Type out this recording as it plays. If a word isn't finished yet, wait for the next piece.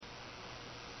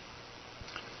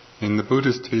In the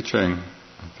Buddha's teaching,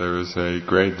 there is a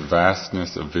great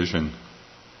vastness of vision.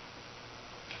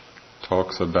 It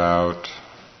talks about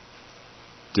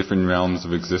different realms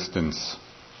of existence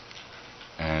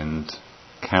and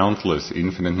countless,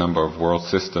 infinite number of world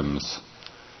systems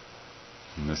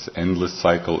and this endless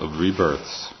cycle of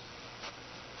rebirths,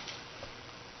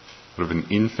 sort of an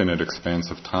infinite expanse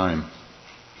of time.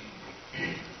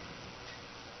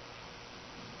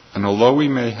 And although we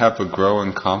may have a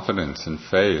growing confidence and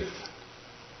faith,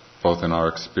 both in our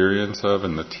experience of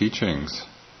and the teachings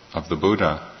of the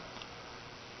Buddha,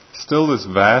 still this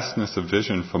vastness of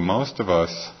vision for most of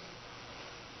us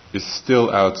is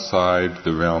still outside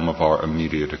the realm of our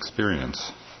immediate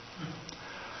experience.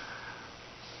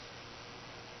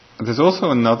 There's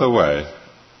also another way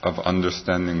of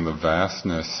understanding the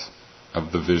vastness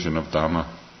of the vision of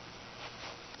Dhamma.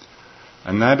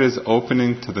 And that is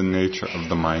opening to the nature of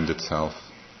the mind itself.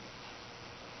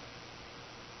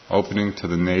 Opening to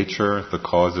the nature, the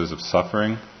causes of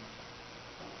suffering,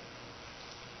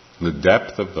 the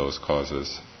depth of those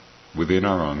causes within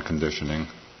our own conditioning,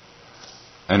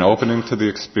 and opening to the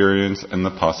experience and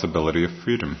the possibility of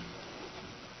freedom.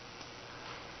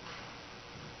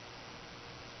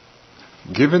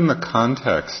 Given the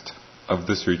context of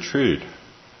this retreat,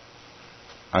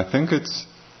 I think it's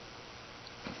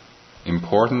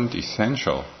important,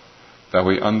 essential, that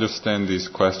we understand these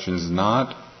questions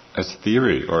not as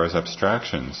theory or as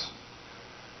abstractions,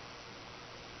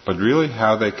 but really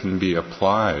how they can be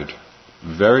applied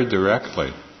very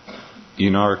directly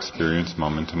in our experience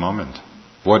moment to moment.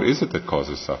 What is it that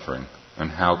causes suffering, and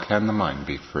how can the mind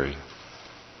be free?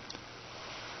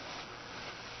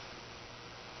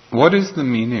 What is the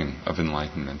meaning of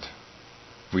enlightenment?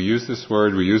 We use this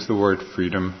word, we use the word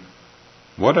freedom.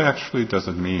 What actually does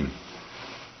it mean?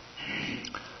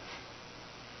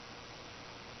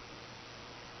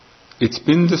 It's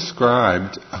been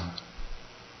described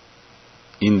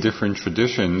in different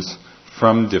traditions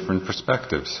from different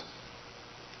perspectives.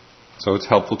 So it's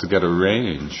helpful to get a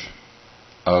range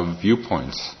of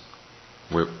viewpoints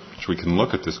which we can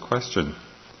look at this question.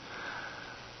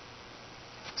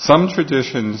 Some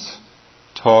traditions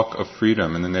talk of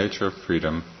freedom and the nature of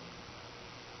freedom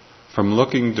from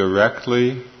looking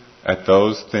directly at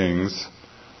those things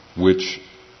which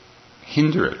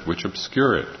hinder it, which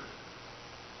obscure it,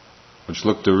 which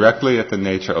look directly at the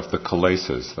nature of the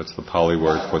kilesas, that's the Pali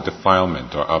word for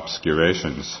defilement or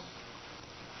obscurations,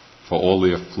 for all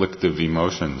the afflictive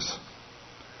emotions.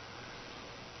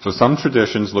 So some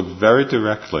traditions look very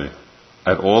directly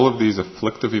at all of these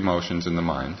afflictive emotions in the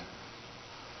mind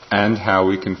and how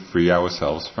we can free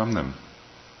ourselves from them.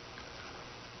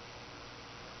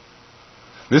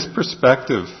 This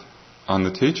perspective on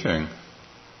the teaching,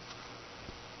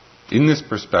 in this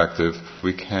perspective,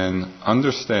 we can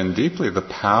understand deeply the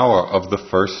power of the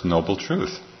first noble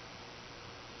truth,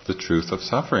 the truth of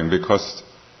suffering, because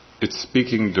it's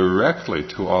speaking directly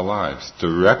to our lives,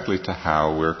 directly to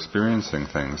how we're experiencing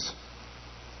things.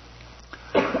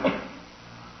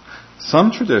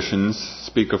 Some traditions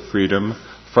speak of freedom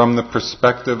from the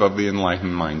perspective of the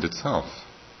enlightened mind itself.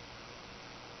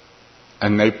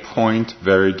 And they point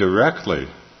very directly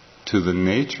to the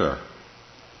nature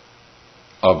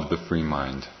of the free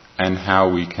mind and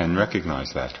how we can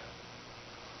recognize that.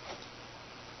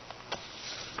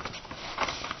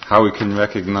 How we can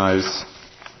recognize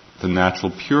the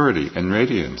natural purity and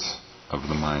radiance of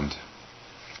the mind.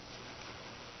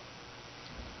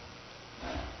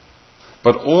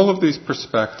 But all of these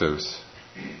perspectives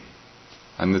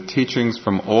and the teachings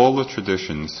from all the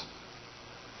traditions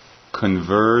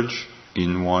converge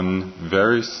in one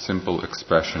very simple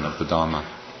expression of the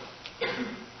Dhamma.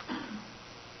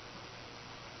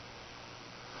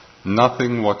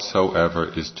 Nothing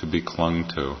whatsoever is to be clung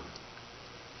to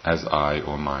as I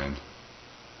or mine.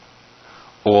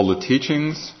 All the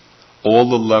teachings, all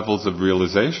the levels of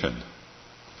realization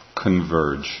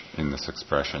converge in this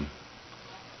expression.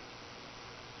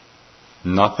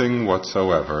 Nothing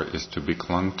whatsoever is to be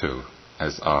clung to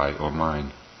as I or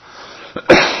mine.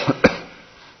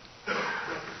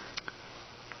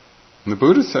 The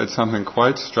Buddha said something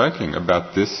quite striking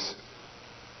about this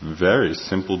very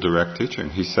simple, direct teaching.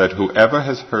 He said, whoever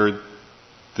has heard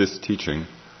this teaching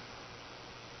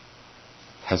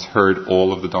has heard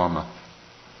all of the Dhamma,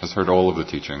 has heard all of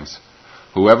the teachings.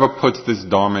 Whoever puts this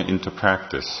Dhamma into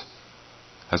practice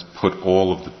has put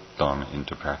all of the Dhamma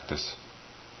into practice.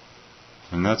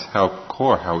 And that's how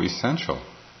core, how essential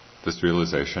this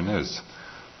realization is.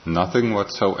 Nothing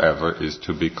whatsoever is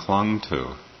to be clung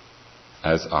to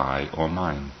as I or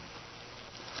mine.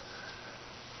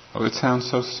 Oh, it sounds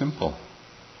so simple.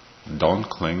 Don't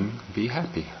cling, be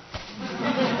happy.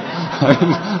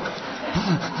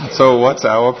 So what's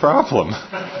our problem?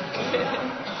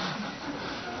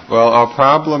 Well, our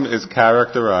problem is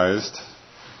characterized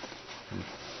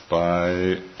by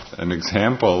an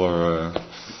example or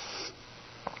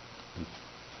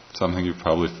something you're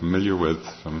probably familiar with.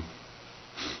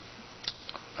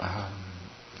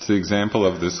 It's the example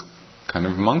of this kind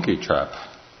of monkey trap,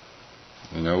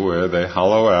 where they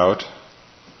hollow out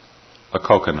a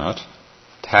coconut,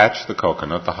 attach the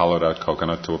hollowed out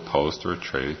coconut to a post or a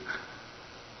tree,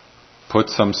 put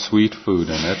some sweet food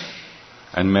in it,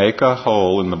 and make a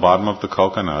hole in the bottom of the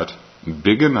coconut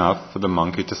big enough for the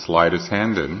monkey to slide his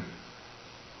hand in,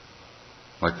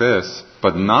 like this,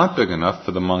 but not big enough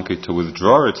for the monkey to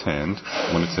withdraw its hand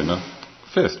when it's in a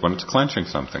fist, when it's clenching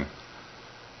something.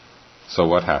 So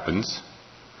what happens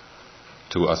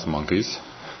to us monkeys?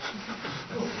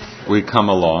 We come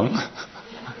along,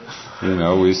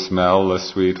 we smell the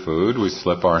sweet food, we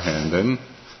slip our hand in,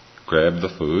 grab the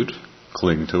food,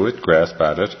 cling to it, grasp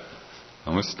at it,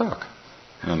 and we're stuck.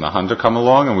 And the hunter come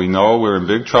along and we know we're in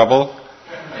big trouble,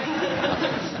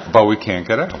 but we can't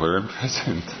get out, we're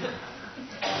imprisoned.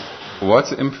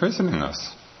 What's imprisoning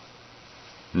us?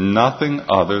 Nothing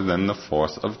other than the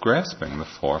force of grasping, the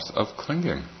force of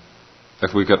clinging.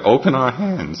 If we could open our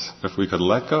hands, if we could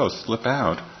let go, slip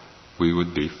out, we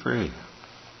would be free.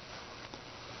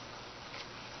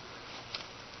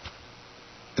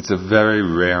 It's a very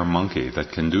rare monkey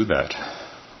that can do that.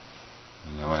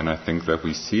 And I think that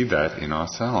we see that in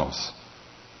ourselves.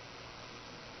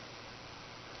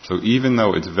 So even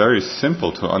though it's very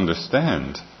simple to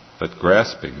understand that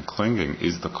grasping, clinging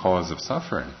is the cause of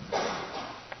suffering,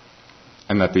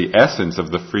 and that the essence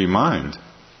of the free mind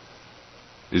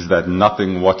is that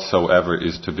nothing whatsoever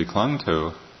is to be clung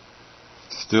to,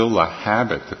 still the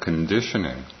habit, the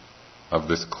conditioning of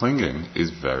this clinging is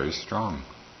very strong.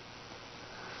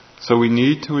 So we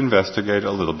need to investigate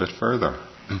a little bit further.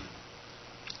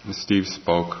 Steve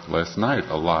spoke last night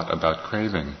a lot about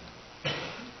craving.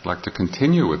 I'd like to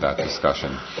continue with that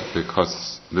discussion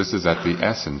because this is at the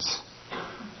essence.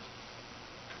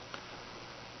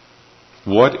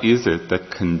 What is it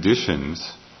that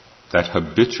conditions, that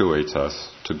habituates us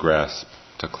to grasp,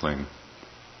 to cling?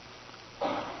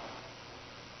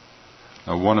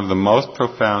 Now, one of the most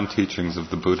profound teachings of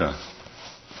the Buddha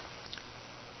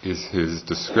is his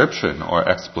description or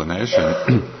explanation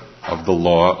of the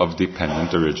law of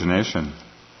dependent origination.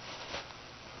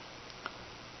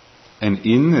 And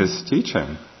in this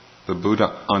teaching, the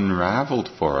Buddha unraveled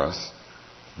for us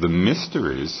the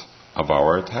mysteries of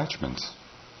our attachments.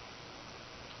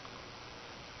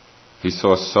 He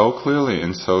saw so clearly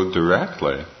and so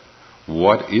directly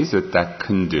what is it that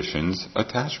conditions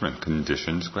attachment,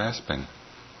 conditions grasping.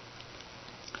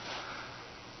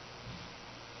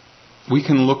 We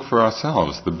can look for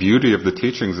ourselves. The beauty of the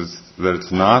teachings is that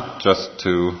it's not just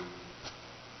to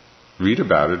read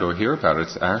about it or hear about it,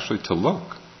 it's actually to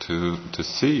look, to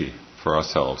see for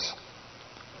ourselves.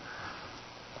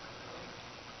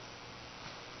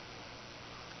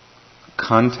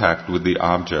 Contact with the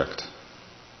object.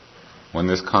 When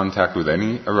there's contact with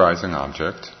any arising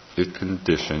object, it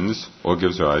conditions or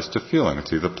gives rise to feeling.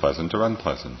 It's either pleasant or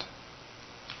unpleasant.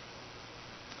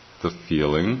 The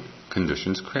feeling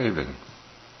conditions craving.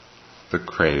 The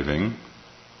craving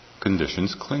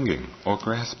conditions clinging or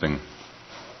grasping.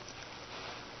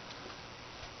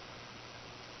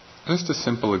 Just a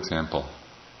simple example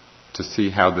to see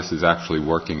how this is actually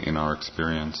working in our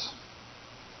experience.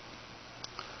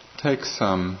 Take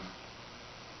some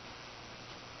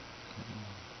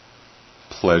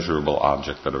pleasurable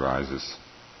object that arises.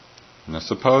 Now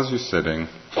suppose you're sitting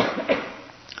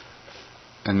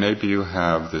and maybe you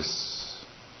have a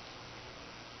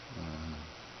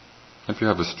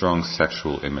strong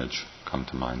sexual image come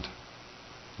to mind.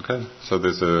 Okay? So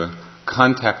there's a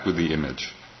contact with the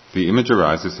image. The image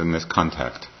arises and there's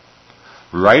contact.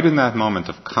 Right in that moment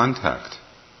of contact,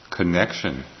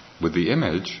 connection with the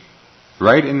image,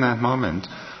 right in that moment,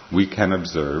 we can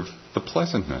observe the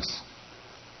pleasantness.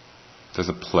 There's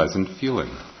a pleasant feeling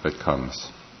that comes.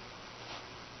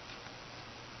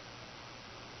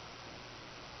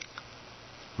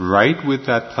 Right with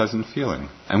that pleasant feeling.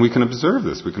 And we can observe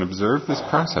this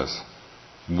process.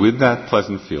 With that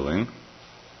pleasant feeling,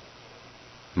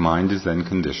 mind is then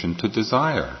conditioned to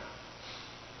desire,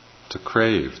 to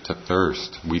crave, to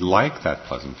thirst. We like that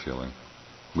pleasant feeling.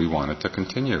 We want it to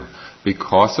continue.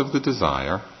 Because of the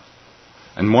desire,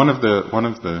 and one of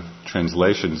the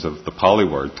translations of the Pali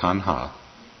word, tanha,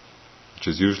 which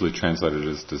is usually translated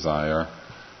as desire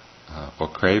or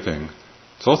craving,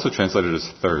 it's also translated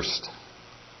as thirst.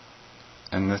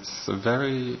 And it's a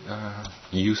very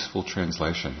useful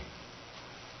translation.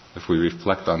 if we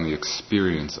reflect on the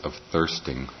experience of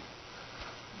thirsting,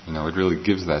 it really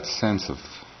gives that sense of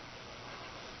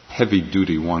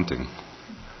heavy-duty wanting.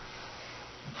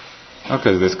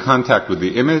 Okay, there's contact with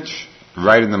the image.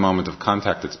 Right in the moment of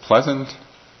contact, it's pleasant.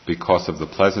 Because of the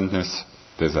pleasantness,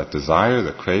 there's that desire,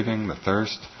 the craving, the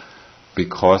thirst.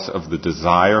 Because of the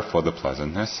desire for the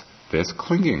pleasantness, there's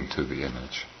clinging to the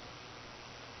image.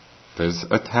 There's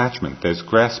attachment, there's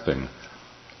grasping,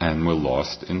 and we're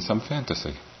lost in some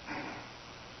fantasy.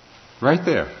 Right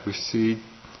there, we see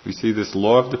this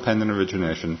law of dependent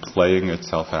origination playing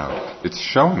itself out. It's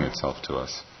showing itself to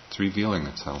us. It's revealing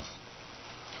itself.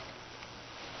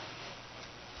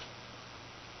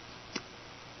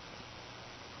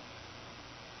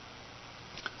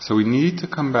 So we need to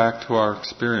come back to our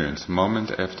experience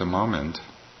moment after moment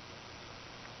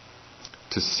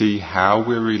to see how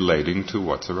we're relating to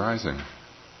what's arising.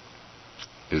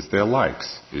 Is there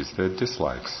likes? Is there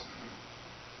dislikes?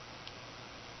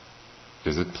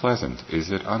 Is it pleasant?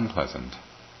 Is it unpleasant?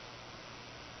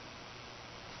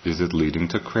 Is it leading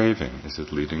to craving? Is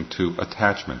it leading to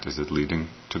attachment? Is it leading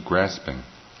to grasping?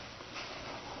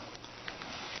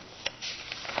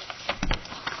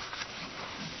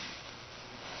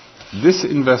 This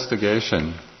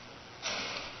investigation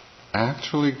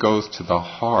actually goes to the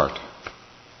heart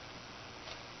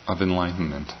of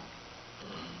enlightenment.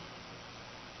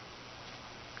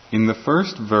 In the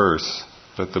first verse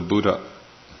that the Buddha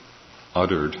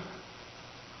uttered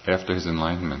after his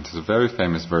enlightenment, is a very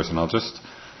famous verse, and I'll just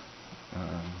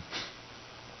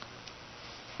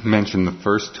mention the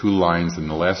first two lines and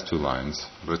the last two lines,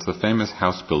 but it's the famous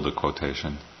house builder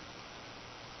quotation.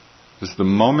 It's the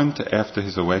moment after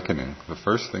his awakening. The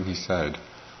first thing he said,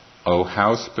 "O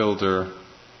house builder,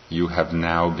 you have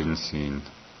now been seen.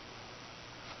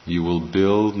 You will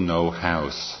build no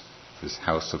house, this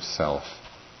house of self,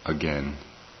 again."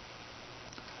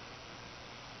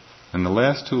 And the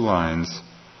last two lines,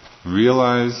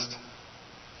 realized,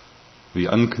 the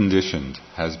unconditioned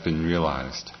has been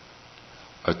realized.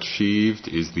 Achieved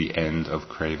is the end of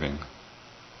craving.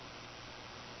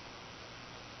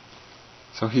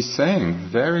 So he's saying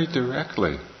very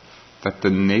directly that the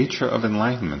nature of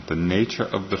enlightenment, the nature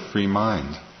of the free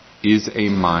mind, is a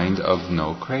mind of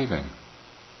no craving.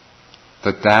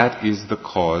 That is the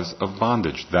cause of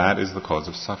bondage. That is the cause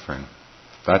of suffering.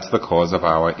 That's the cause of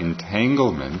our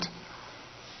entanglement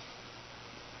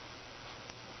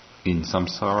in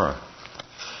samsara.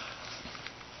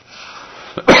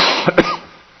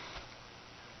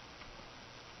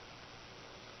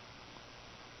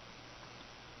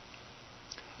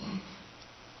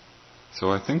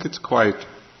 So I think it's quite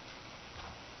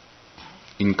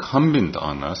incumbent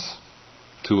on us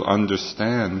to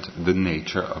understand the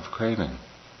nature of craving.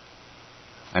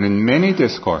 And in many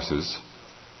discourses,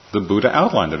 the Buddha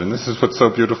outlined it, and this is what's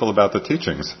so beautiful about the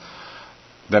teachings,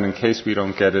 that in case we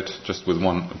don't get it just with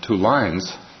 1 or 2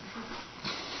 lines,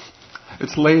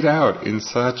 it's laid out in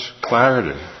such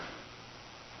clarity.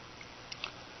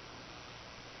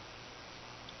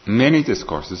 Many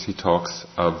discourses he talks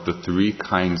of the 3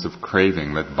 kinds of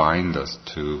craving that bind us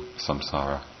to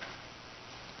samsara.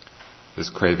 There's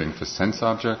craving for sense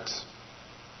objects,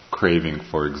 craving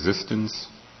for existence,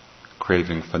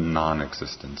 craving for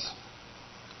non-existence.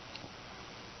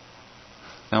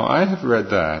 Now I have read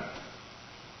that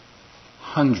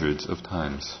hundreds of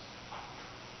times,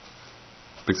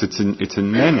 because it's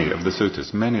in many of the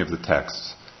suttas, many of the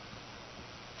texts.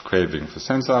 Craving for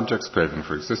sense objects, craving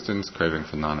for existence, craving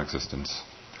for non-existence.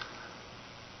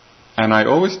 And I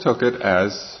always took it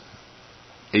as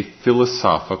a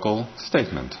philosophical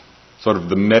statement, sort of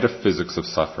the metaphysics of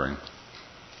suffering.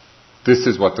 This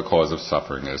is what the cause of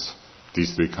suffering is,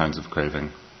 these 3 kinds of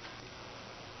craving.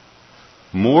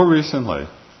 More recently,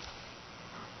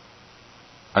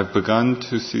 I've begun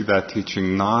to see that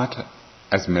teaching not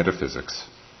as metaphysics,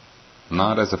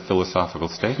 not as a philosophical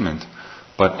statement,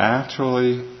 but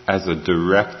actually as a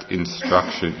direct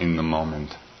instruction in the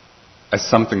moment, as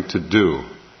something to do,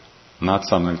 not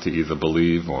something to either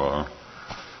believe or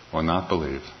not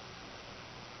believe.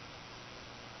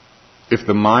 If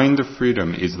the mind of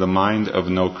freedom is the mind of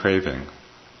no craving,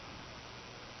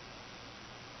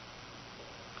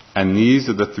 and these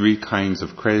are the 3 kinds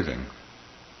of craving,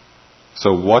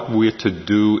 so what we're to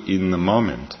do in the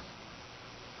moment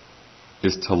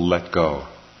is to let go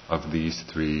of these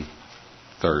 3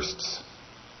 thirsts,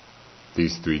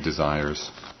 these 3 desires.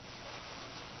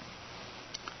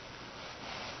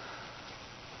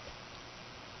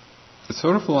 It's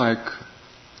sort of like,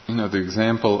 the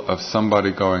example of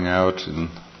somebody going out and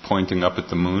pointing up at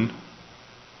the moon.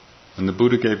 When the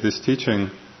Buddha gave this teaching,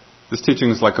 This teaching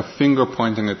is like a finger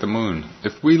pointing at the moon.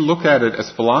 If we look at it as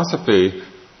philosophy,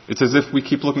 it's as if we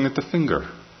keep looking at the finger.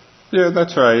 Yeah,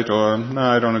 that's right, or no,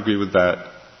 I don't agree with that.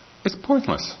 It's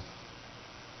pointless.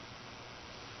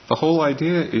 The whole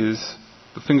idea is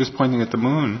the finger's pointing at the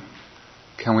moon.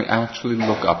 Can we actually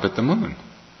look up at the moon?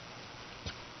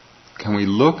 Can we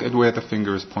look at where the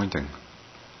finger is pointing?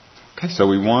 Okay, so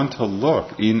we want to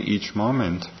look in each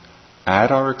moment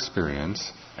at our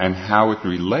experience and how it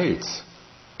relates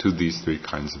to these three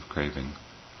kinds of craving,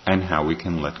 and how we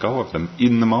can let go of them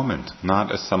in the moment,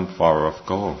 not as some far-off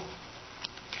goal.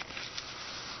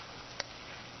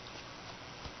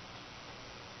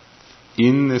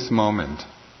 In this moment,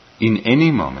 in any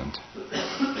moment,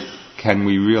 can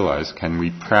we realize, can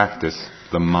we practice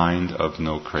the mind of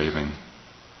no craving?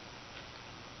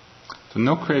 So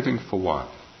no craving for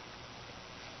what?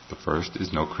 The first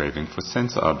is no craving for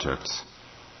sense objects.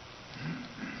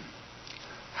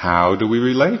 How do we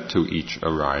relate to each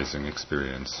arising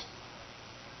experience?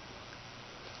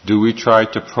 Do we try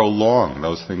to prolong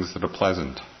those things that are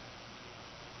pleasant?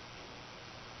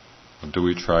 Or do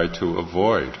we try to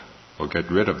avoid or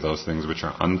get rid of those things which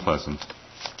are unpleasant?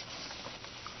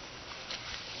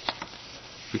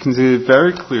 We can see it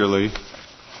very clearly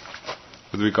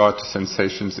with regard to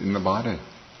sensations in the body.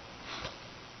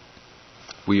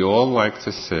 We all like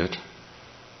to sit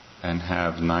and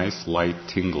have nice light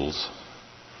tingles.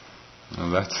 Well,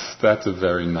 that's a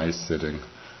very nice sitting,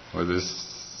 where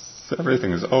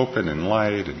everything is open and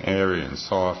light and airy and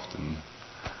soft. And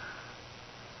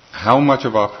how much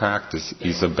of our practice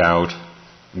is about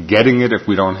getting it if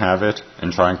we don't have it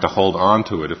and trying to hold on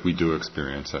to it if we do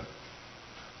experience it?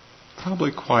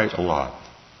 Probably quite a lot.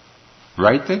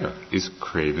 Right there is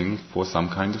craving for some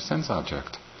kind of sense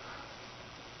object.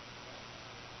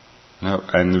 Now,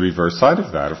 and the reverse side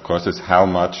of that, of course, is how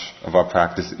much of our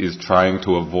practice is trying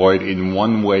to avoid in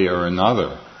one way or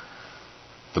another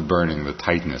the burning, the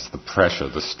tightness, the pressure,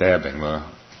 the stabbing,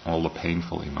 all the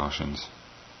painful emotions,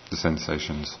 the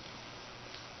sensations.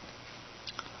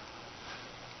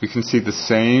 We can see the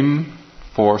same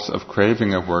force of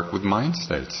craving at work with mind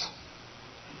states.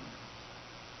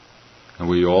 And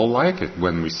we all like it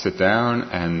when we sit down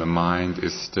and the mind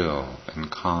is still and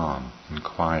calm and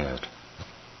quiet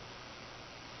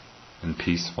and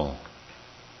peaceful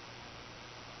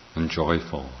and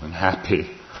joyful and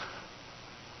happy.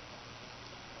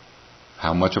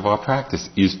 How much of our practice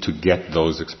is to get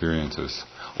those experiences,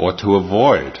 or to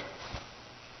avoid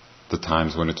the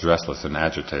times when it's restless and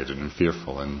agitated and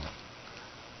fearful? And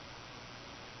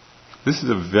this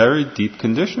is a very deep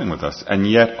conditioning with us, and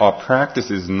yet our practice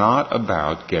is not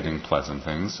about getting pleasant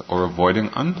things or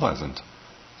avoiding unpleasant.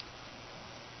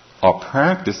 Our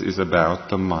practice is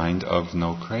about the mind of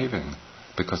no craving,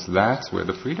 because that's where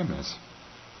the freedom is.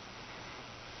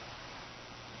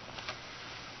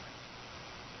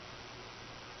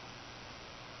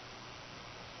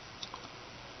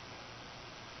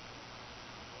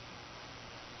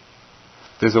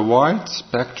 There's a wide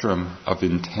spectrum of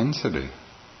intensity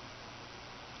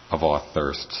of our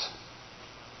thirsts.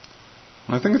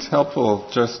 And I think it's helpful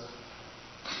just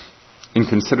in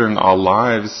considering our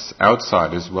lives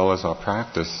outside as well as our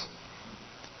practice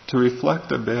to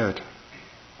reflect a bit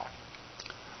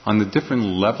on the different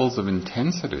levels of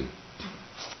intensity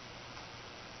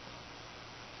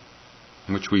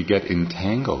in which we get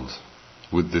entangled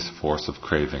with this force of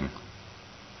craving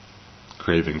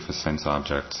for sense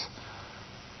objects.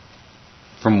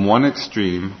 From one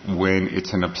extreme, when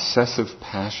it's an obsessive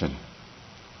passion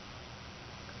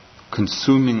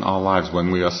consuming our lives, when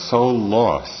we are so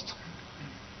lost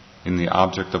in the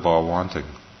object of our wanting,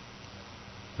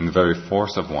 in the very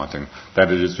force of wanting,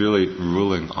 that it is really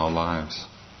ruling our lives.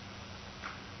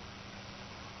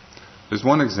 There's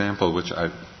one example which I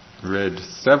read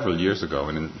several years ago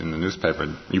in the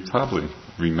newspaper. You probably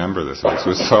remember this. It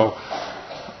was so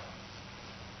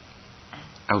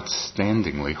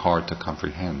outstandingly hard to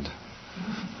comprehend.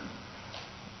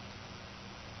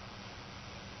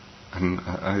 And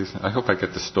I hope I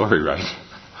get the story right.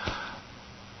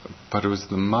 But it was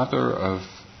the mother of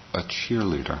a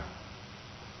cheerleader,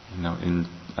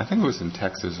 I think it was in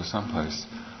Texas or someplace,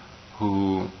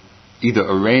 who either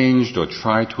arranged or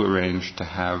tried to arrange to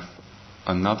have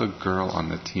another girl on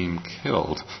the team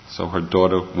killed so her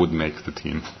daughter would make the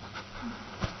team.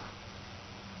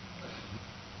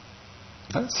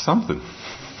 That's something.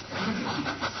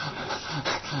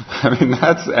 I mean,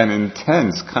 that's an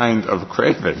intense kind of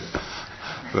craving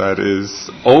that is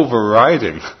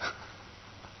overriding.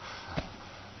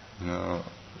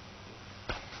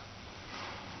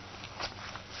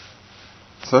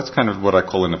 So that's kind of what I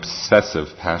call an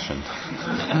obsessive passion.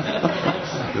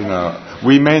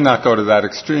 We may not go to that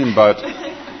extreme, but,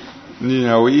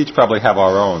 we each probably have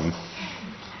our own.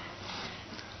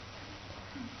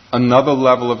 Another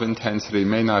level of intensity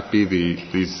may not be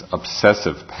these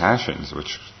obsessive passions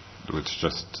which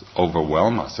just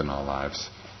overwhelm us in our lives.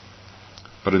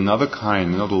 But another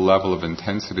level of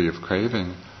intensity of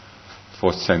craving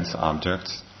for sense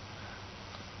objects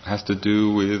has to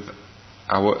do with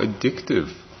our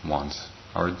addictive wants,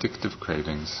 our addictive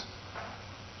cravings.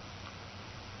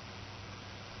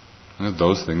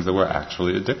 Those things that we're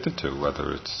actually addicted to,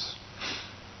 whether it's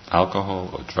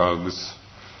alcohol or drugs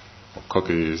or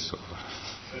cookies or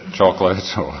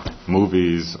chocolates or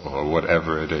movies or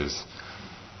whatever it is.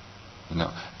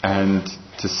 And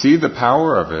to see the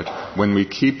power of it when we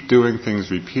keep doing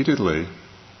things repeatedly,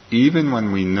 even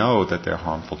when we know that they're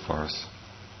harmful for us.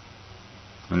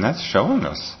 And that's showing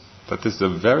us that this is a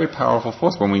very powerful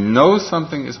force. When we know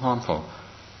something is harmful,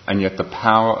 and yet the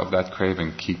power of that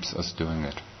craving keeps us doing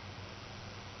it.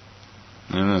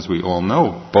 And as we all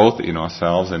know, both in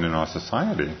ourselves and in our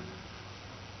society,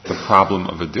 the problem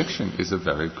of addiction is a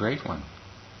very great one.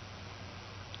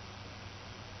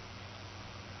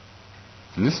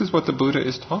 And this is what the Buddha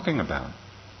is talking about,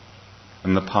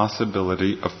 and the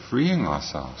possibility of freeing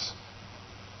ourselves.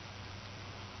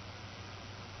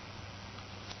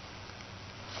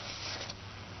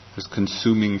 There's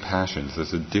consuming passions,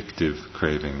 there's addictive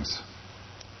cravings.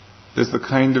 There's the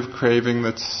kind of craving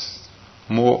that's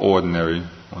more ordinary,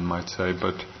 one might say,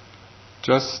 but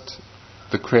just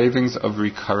the cravings of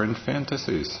recurrent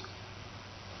fantasies.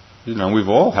 We've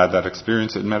all had that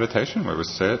experience in meditation where we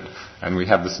sit and we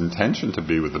have this intention to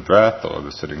be with the breath or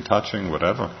the sitting touching,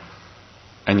 whatever.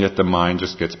 And yet the mind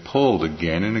just gets pulled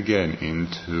again and again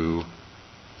into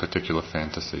a particular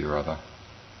fantasy or other.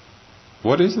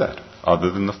 What is that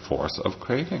other than the force of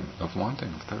craving, of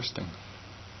wanting, of thirsting?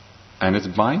 And it's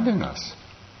binding us.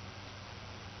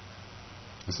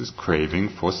 This is craving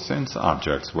for sense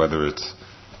objects, whether it's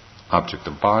object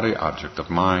of body, object of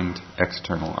mind,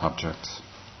 external objects.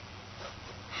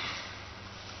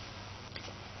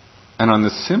 And on the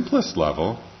simplest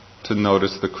level, to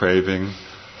notice the craving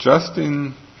just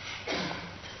in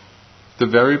the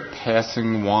very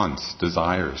passing wants,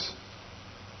 desires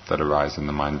that arise in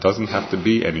the mind. It doesn't have to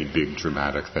be any big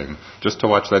dramatic thing. Just to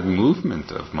watch that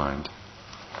movement of mind.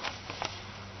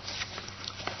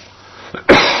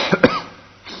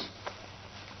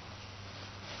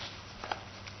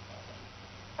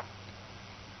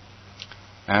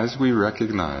 As we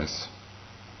recognize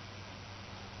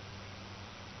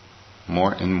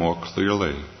more and more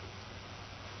clearly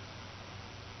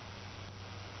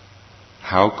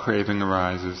how craving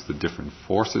arises, the different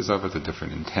forces of it, the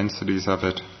different intensities of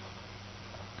it,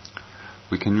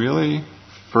 we can really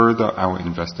further our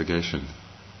investigation,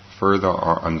 further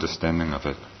our understanding of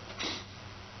it.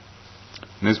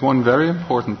 And there's one very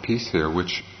important piece here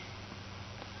which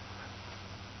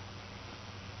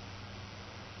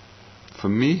for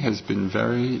me has been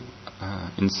very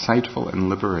insightful and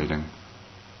liberating.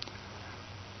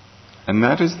 And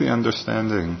that is the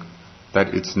understanding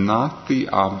that it's not the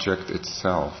object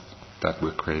itself that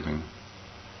we're craving,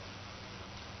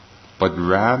 but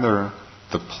rather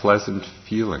the pleasant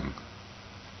feeling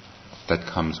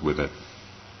that comes with it.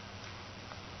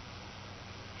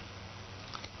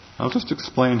 I'll just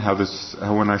explain how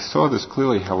when I saw this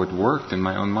clearly, how it worked in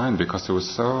my own mind, because it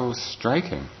was so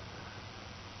striking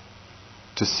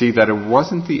to see that it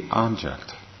wasn't the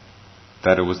object,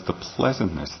 that it was the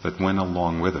pleasantness that went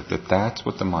along with it, that's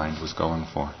what the mind was going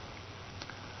for.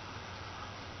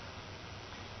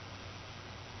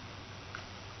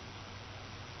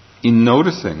 In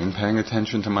noticing and paying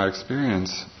attention to my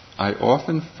experience, I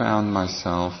often found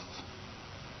myself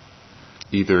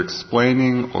either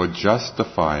explaining or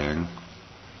justifying,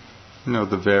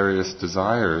 the various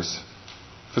desires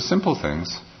for simple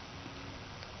things.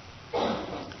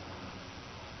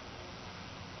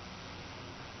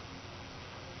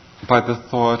 By the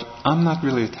thought, I'm not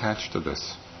really attached to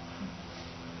this.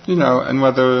 And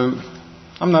whether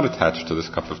I'm not attached to this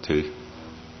cup of tea.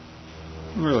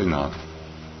 I'm really not.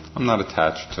 I'm not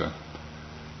attached to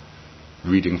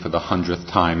reading for the 100th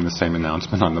time the same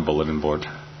announcement on the bulletin board.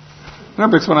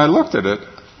 Because when I looked at it,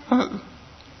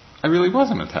 I really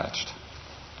wasn't attached.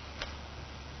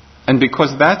 And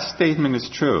because that statement is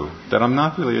true, that I'm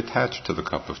not really attached to the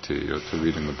cup of tea or to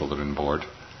reading the bulletin board,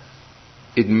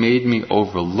 it made me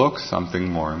overlook something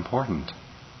more important.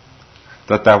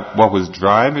 That what was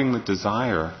driving the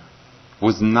desire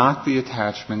was not the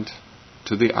attachment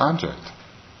to the object.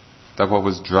 That what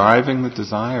was driving the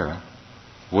desire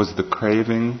was the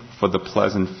craving for the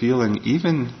pleasant feeling,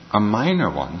 even a minor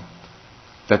one,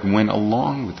 that went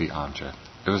along with the object.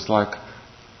 It was like,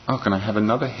 oh, can I have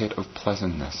another hit of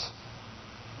pleasantness?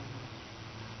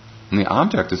 And the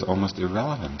object is almost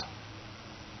irrelevant.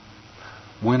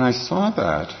 When I saw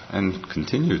that, and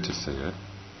continue to see it,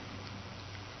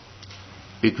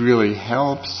 it really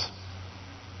helps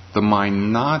the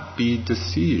mind not be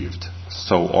deceived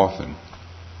so often.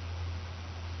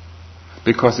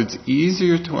 Because it's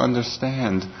easier to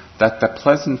understand that the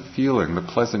pleasant feeling, the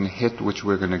pleasant hit which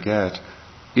we're going to get,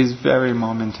 is very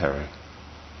momentary.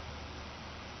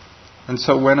 And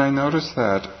so when I notice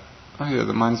that, oh yeah,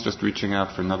 the mind's just reaching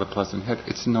out for another pleasant hit,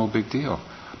 it's no big deal.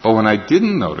 But when I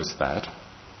didn't notice that,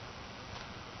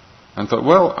 and thought,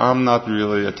 well, I'm not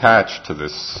really attached to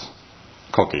this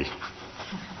cookie.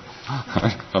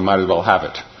 I might as well have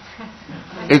it.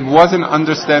 It wasn't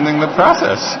understanding the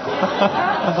process.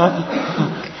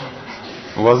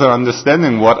 It wasn't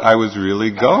understanding what I was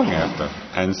really going after.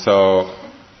 And so,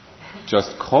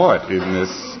 just caught in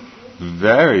this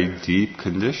very deep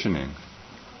conditioning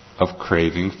of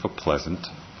craving for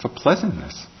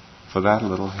pleasantness, for that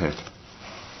little hit.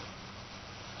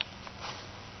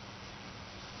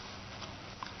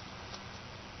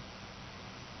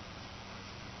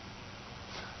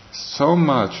 So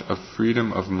much of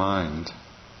freedom of mind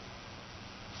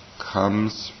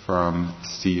comes from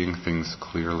seeing things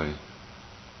clearly.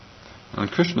 And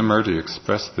Krishnamurti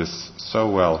expressed this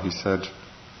so well. He said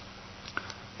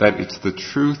that it's the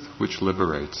truth which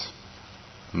liberates,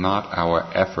 not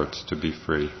our efforts to be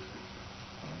free.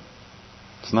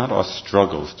 It's not our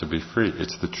struggles to be free.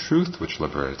 It's the truth which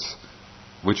liberates,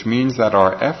 which means that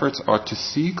our efforts are to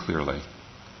see clearly.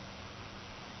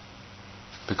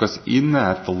 Because in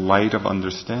that, the light of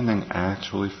understanding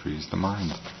actually frees the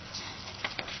mind.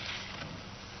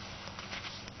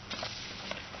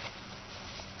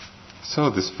 So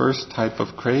this first type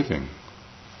of craving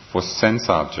for sense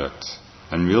objects,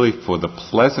 and really for the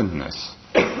pleasantness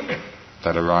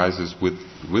that arises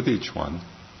with each one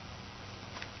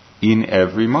in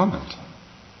every moment.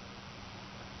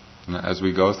 And as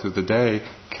we go through the day,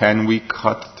 can we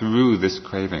cut through this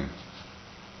craving?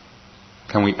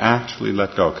 Can we actually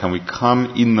let go? Can we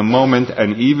come in the moment,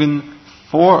 and even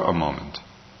for a moment?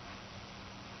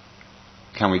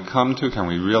 Can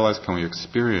we realize, can we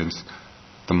experience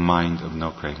the mind of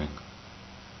no craving?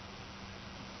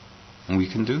 And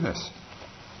we can do this.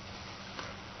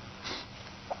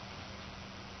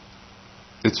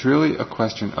 It's really a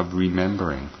question of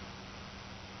remembering.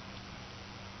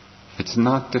 It's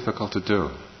not difficult to do.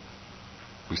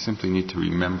 We simply need to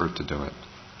remember to do it.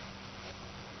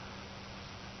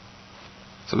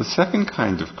 So the second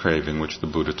kind of craving which the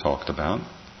Buddha talked about,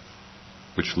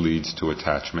 which leads to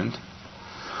attachment,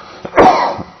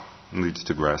 leads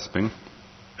to grasping,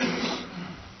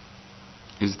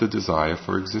 is the desire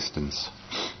for existence.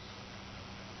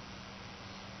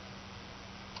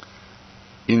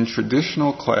 In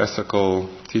traditional classical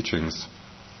teachings,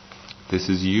 this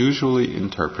is usually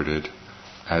interpreted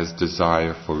as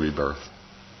desire for rebirth.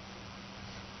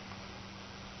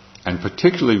 And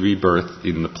particularly rebirth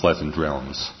in the pleasant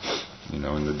realms, in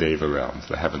the Deva realms,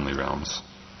 the heavenly realms.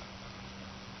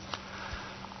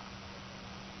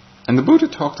 And the Buddha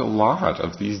talked a lot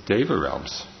of these Deva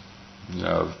realms.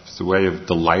 It's a way of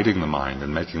delighting the mind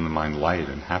and making the mind light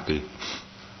and happy.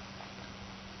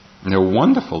 And there are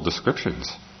wonderful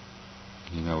descriptions,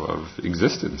 of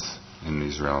existence in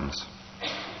these realms.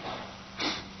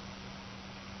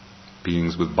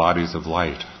 Beings with bodies of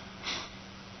light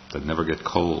that never get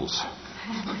colds.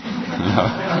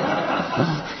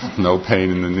 No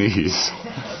pain in the knees.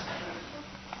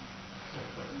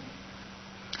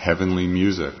 Heavenly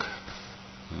music.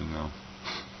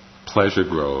 Pleasure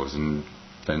groves, and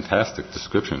fantastic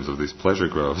descriptions of these pleasure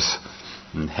groves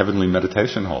and heavenly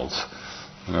meditation halls.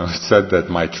 It's said that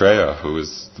Maitreya, who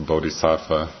is the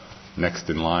bodhisattva next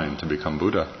in line to become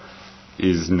Buddha,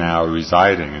 is now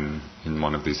residing in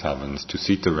one of these heavens,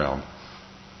 Tusita realm,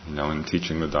 and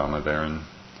teaching the Dhamma there and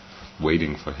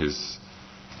waiting for his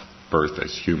birth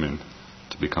as human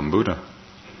to become Buddha.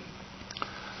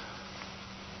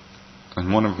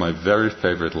 And one of my very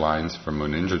favorite lines from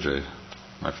Munindraji,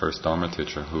 my first Dharma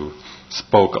teacher, who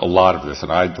spoke a lot of this,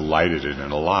 and I delighted in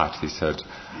it a lot. He said,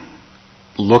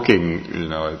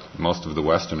 looking, at most of the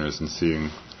Westerners and seeing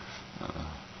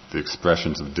the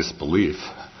expressions of disbelief,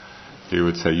 he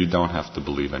would say, you don't have to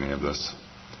believe any of this.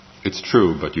 It's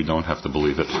true, but you don't have to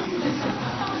believe it.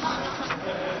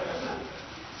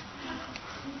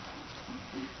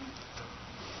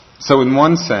 So in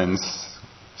one sense,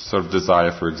 sort of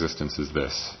desire for existence is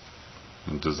this,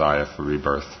 and desire for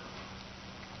rebirth.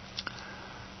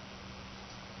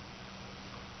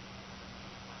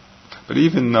 But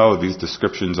even though these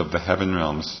descriptions of the heaven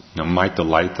realms, might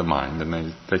delight the mind,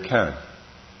 and they can,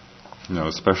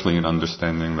 especially in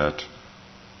understanding that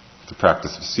the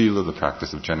practice of sila, the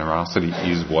practice of generosity,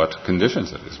 is what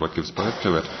conditions it, is what gives birth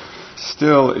to it.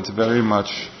 Still, it's very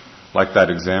much like that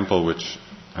example which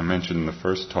I mentioned in the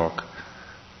first talk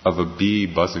of a bee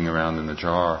buzzing around in a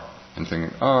jar and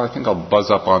thinking, I think I'll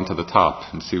buzz up onto the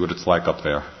top and see what it's like up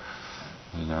there.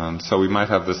 And so we might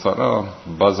have this thought,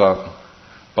 buzz up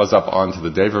onto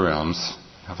the Deva realms,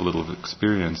 have a little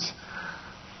experience.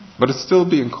 But it's still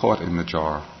being caught in the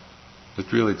jar.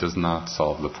 It really does not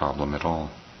solve the problem at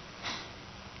all.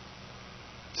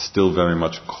 Still very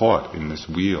much caught in this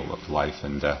wheel of life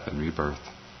and death and rebirth.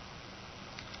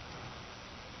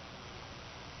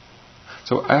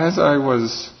 So as I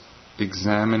was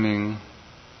examining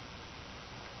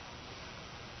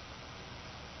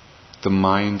the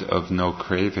mind of no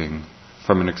craving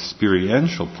from an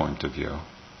experiential point of view,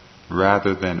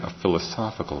 rather than a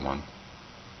philosophical one,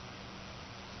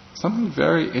 something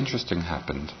very interesting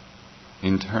happened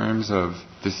in terms of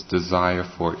this desire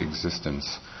for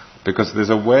existence. Because there's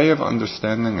a way of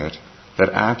understanding it that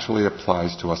actually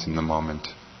applies to us in the moment.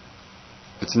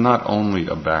 It's not only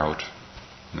about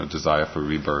desire for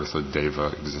rebirth or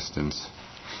deva existence.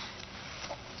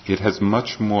 It has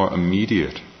much more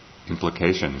immediate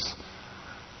implications,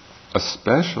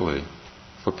 especially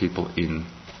for people in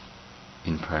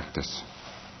practice.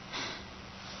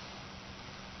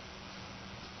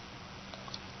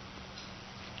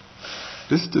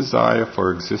 This desire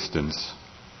for existence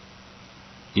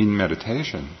in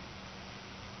meditation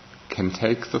can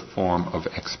take the form of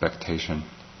expectation.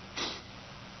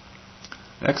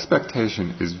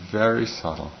 Expectation is very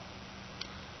subtle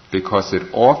because it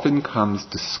often comes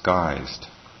disguised.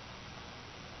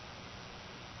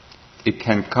 It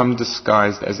can come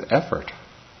disguised as effort.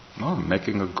 I'm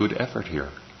making a good effort here.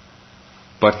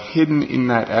 But hidden in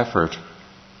that effort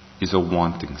is a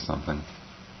wanting something.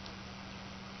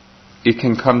 It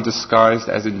can come disguised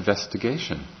as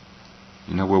investigation,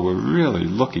 where we're really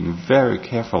looking very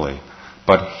carefully.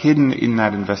 But hidden in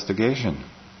that investigation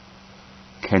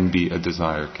can be a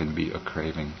desire, can be a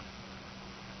craving.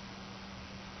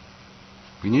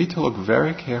 We need to look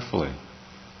very carefully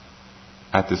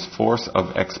at this force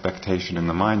of expectation in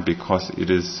the mind because it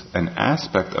is an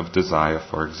aspect of desire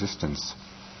for existence.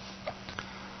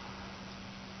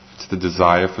 It's the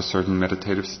desire for certain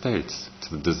meditative states. It's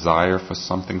the desire for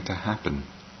something to happen.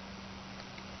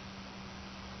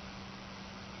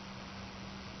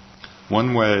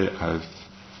 One way I've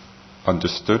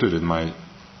understood it in my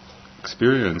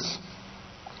experience,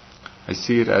 I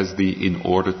see it as the in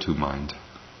order to mind.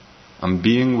 I'm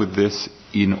being with this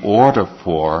in order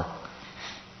for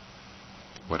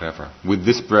whatever. With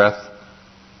this breath,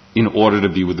 in order to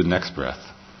be with the next breath.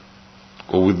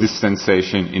 Or with this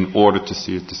sensation, in order to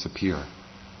see it disappear.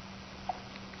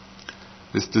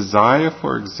 This desire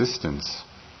for existence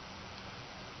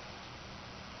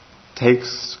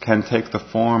can take the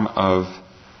form of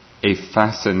a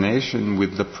fascination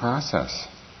with the process.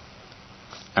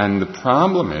 And the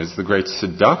problem is, the great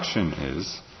seduction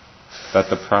is, that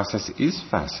the process is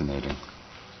fascinating.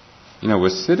 We're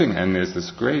sitting and there's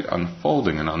this great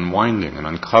unfolding and unwinding and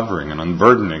uncovering and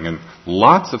unburdening and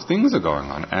lots of things are going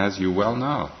on, as you well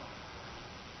know.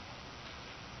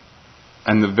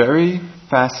 And the very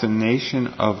fascination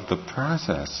of the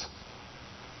process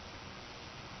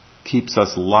keeps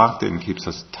us locked in, keeps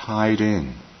us tied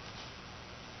in.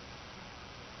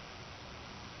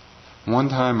 One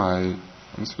time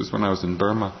this was when I was in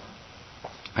Burma,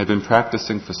 I'd been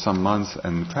practicing for some months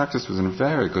and the practice was in a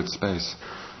very good space.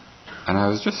 And I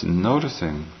was just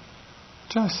noticing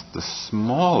just the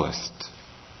smallest,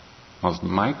 most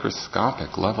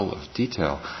microscopic level of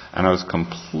detail. And I was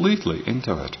completely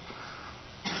into it.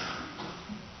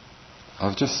 I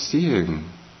was just seeing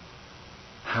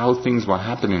how things were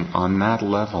happening on that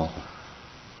level.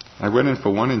 I went in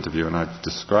for one interview and I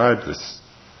described this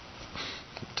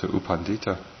to U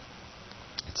Pandita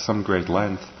at some great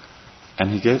length. And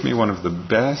he gave me one of the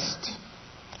best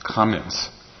comments,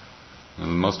 and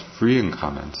the most freeing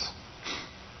comments.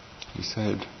 He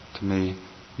said to me,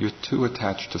 "You're too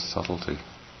attached to subtlety."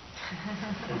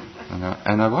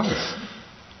 And I was.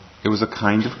 It was a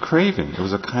kind of craving. It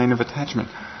was a kind of attachment.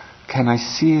 Can I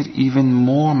see it even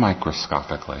more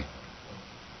microscopically?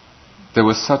 There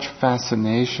was such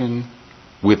fascination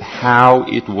with how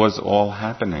it was all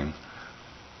happening.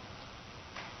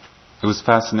 It was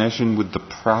fascination with the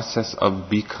process of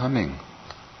becoming.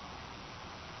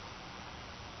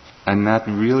 And that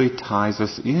really ties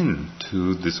us in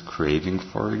to this craving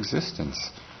for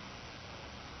existence.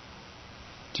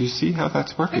 Do you see how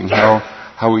that's working?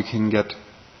 How we can get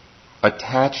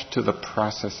attached to the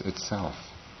process itself.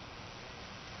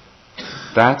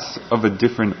 That's of a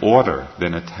different order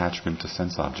than attachment to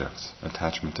sense objects,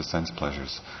 attachment to sense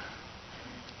pleasures.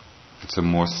 It's a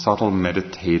more subtle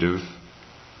meditative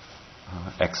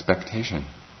expectation.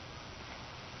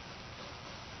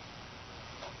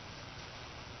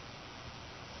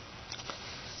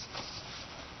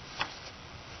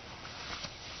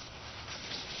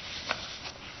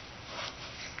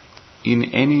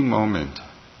 In any moment,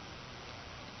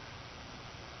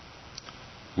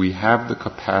 we have the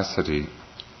capacity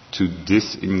to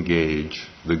disengage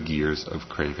the gears of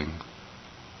craving.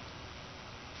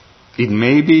 It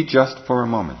may be just for a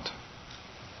moment,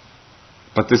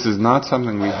 but this is not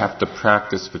something we have to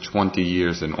practice for 20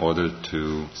 years in order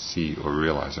to see or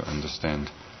realize or understand.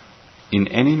 In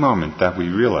any moment that we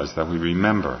realize, that we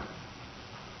remember,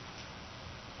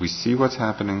 we see what's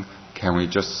happening, can we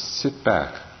just sit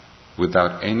back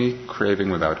without any craving,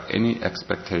 without any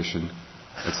expectation?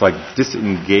 It's like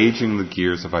disengaging the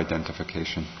gears of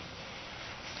identification.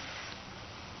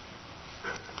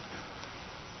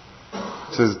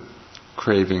 It says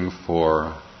craving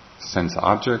for sense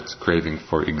objects, craving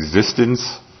for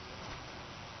existence.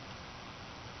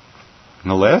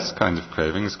 And the last kind of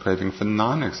craving is craving for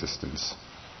non-existence.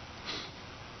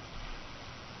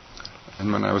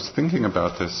 And when I was thinking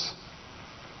about this,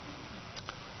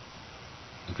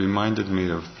 it reminded me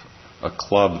of a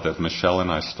club that Michelle and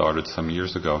I started some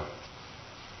years ago.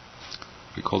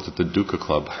 We called it the Dukkha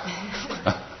Club,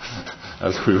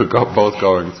 as we were both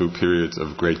going through periods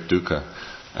of great dukkha,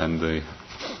 and the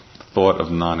thought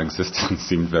of non-existence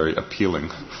seemed very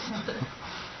appealing.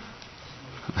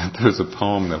 There was a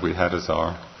poem that we had as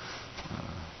our, I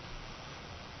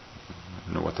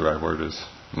don't know what the right word is,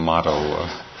 motto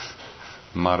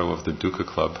of the Dukkha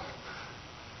Club.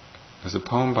 There's a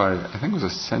poem by, I think it was a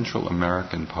Central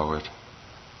American poet,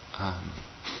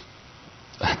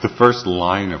 the first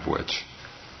line of which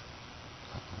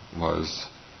was,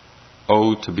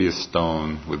 "Oh, to be a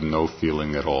stone with no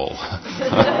feeling at all."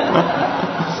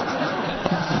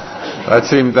 That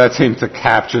seemed to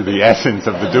capture the essence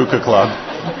of the Dukkha Club.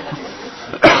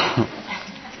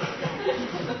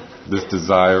 This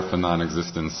desire for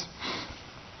non-existence.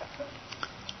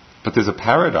 But there's a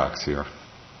paradox here,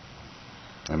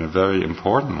 and a very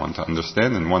important one to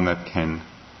understand, and one that can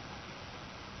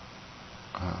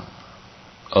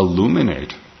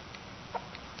illuminate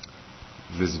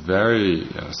this very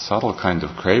subtle kind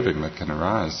of craving that can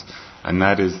arise, and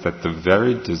that is that the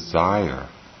very desire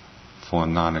for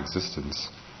non-existence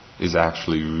is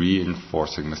actually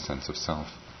reinforcing the sense of self,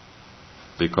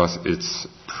 because it's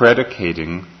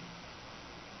predicating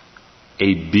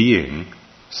a being,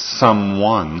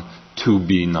 someone, to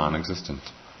be non-existent.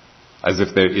 As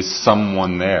if there is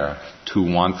someone there to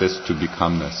want this, to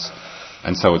become this.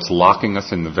 And so it's locking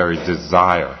us in. The very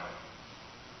desire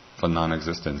for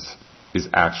non-existence is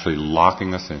actually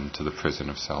locking us into the prison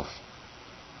of self.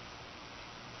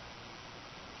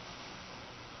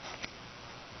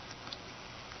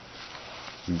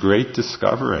 Great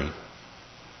discovery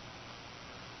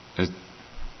is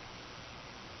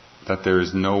that there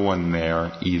is no one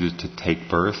there either to take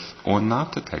birth or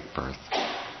not to take birth.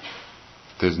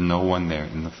 There's no one there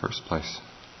in the first place.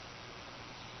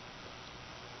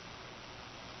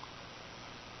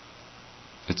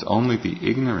 It's only the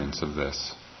ignorance of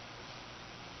this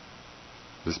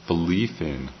belief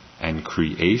in and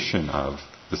creation of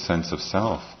the sense of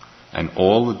self, and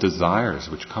all the desires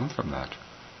which come from that,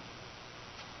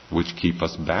 which keep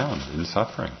us bound in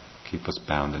suffering, keep us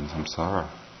bound in samsara.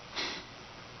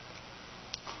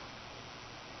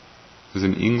 There's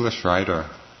an English writer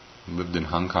who lived in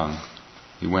Hong Kong.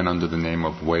 He went under the name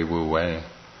of Wei Wu Wei,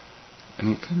 and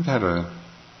he kind of had a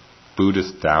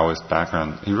Buddhist Taoist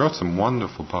background. He wrote some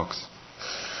wonderful books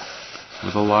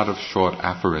with a lot of short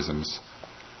aphorisms.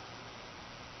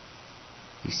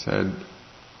 He said,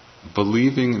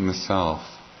 believing in the self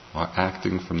or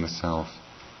acting from the self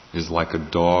is like a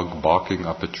dog barking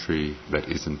up a tree that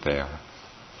isn't there.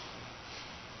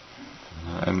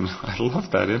 And I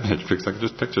love that image, because I can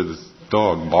just picture this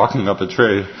dog barking up a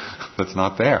tree that's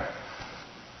not there.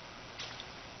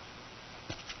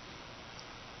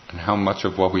 And how much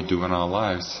of what we do in our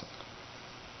lives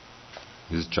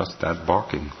is just that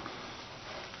barking.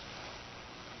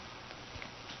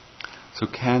 So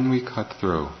can we cut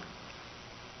through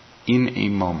in a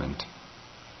moment,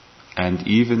 and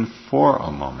even for a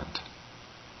moment?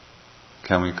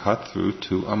 Can we cut through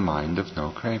to a mind of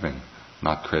no craving?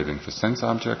 Not craving for sense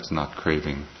objects, not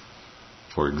craving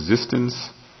for existence,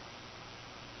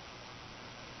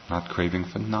 not craving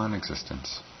for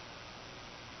non-existence.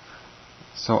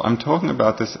 So I'm talking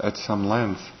about this at some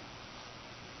length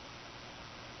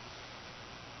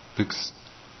because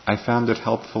I found it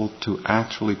helpful to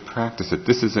actually practice it.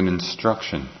 This is an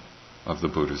instruction of the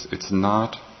Buddhas. It's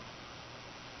not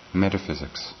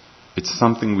metaphysics. It's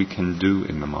something we can do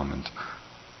in the moment.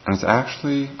 And it's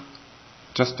actually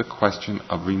just a question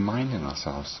of reminding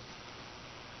ourselves.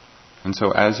 And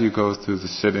so as you go through the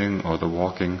sitting or the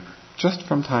walking, just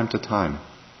from time to time,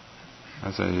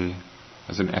 as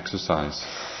an exercise,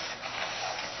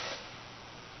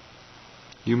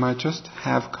 you might just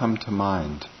have come to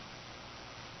mind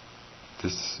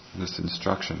this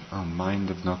instruction, mind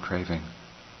of no craving.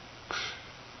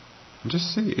 And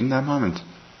just see, in that moment,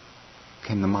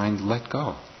 can the mind let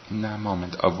go? In that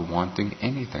moment of wanting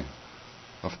anything,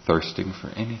 of thirsting for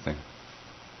anything.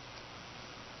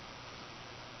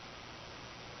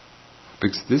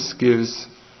 Because this gives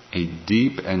a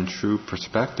deep and true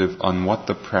perspective on what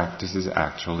the practice is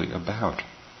actually about.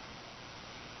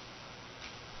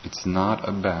 It's not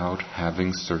about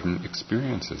having certain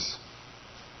experiences.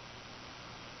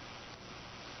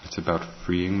 It's about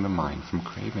freeing the mind from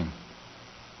craving.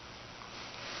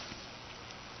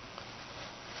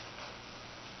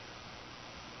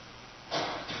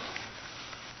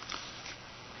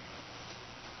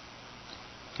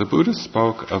 The Buddha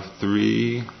spoke of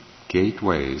 3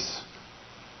 gateways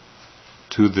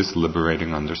to this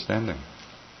liberating understanding.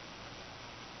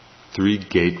 3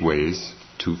 gateways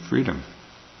to freedom.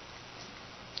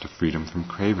 To freedom from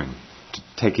craving. To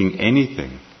taking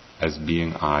anything as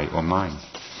being I or mine.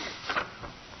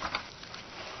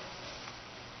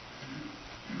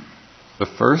 The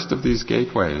first of these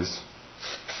gateways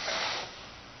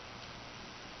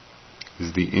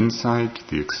is the insight,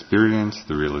 the experience,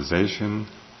 the realization,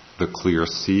 the clear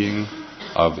seeing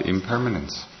of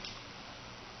impermanence.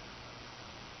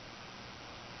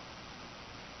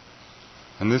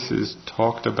 And this is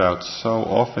talked about so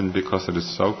often because it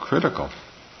is so critical,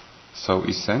 so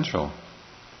essential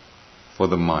for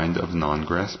the mind of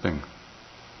non-grasping.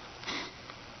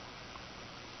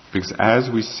 Because as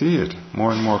we see it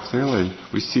more and more clearly,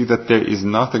 we see that there is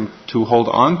nothing to hold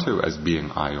on to as being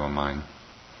I or mine.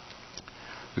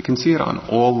 We can see it on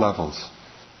all levels.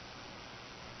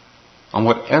 On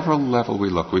whatever level we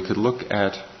look. We could look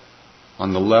at,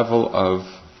 on the level of,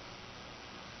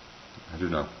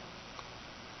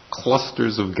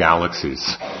 clusters of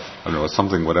galaxies.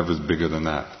 Something, whatever's bigger than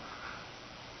that.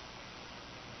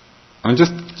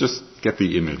 Just get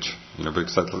the image,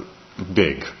 because that's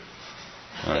big.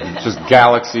 Just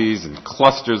galaxies and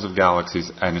clusters of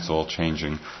galaxies, and it's all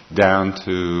changing, down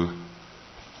to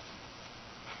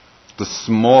the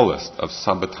smallest of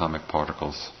subatomic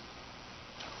particles.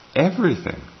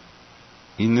 Everything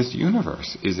in this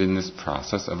universe is in this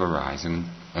process of arising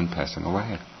and passing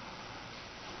away.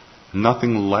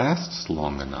 Nothing lasts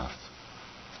long enough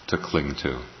to cling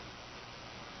to.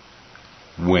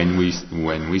 When we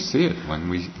see it, when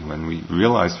we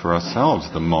realize for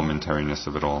ourselves the momentariness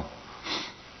of it all.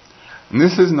 And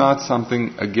this is not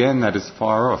something, again, that is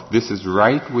far off. This is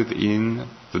right within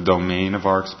the domain of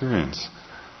our experience.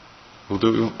 We'll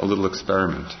do a little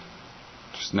experiment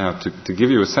just now to give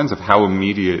you a sense of how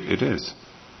immediate it is.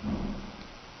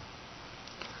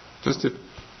 Just if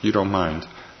you don't mind,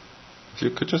 if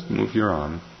you could just move your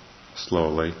arm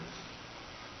slowly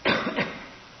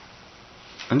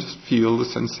and just feel the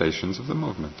sensations of the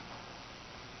movement.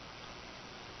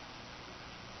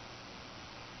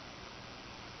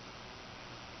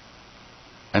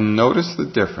 And notice the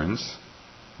difference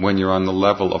when you're on the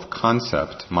level of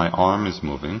concept, my arm is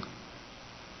moving,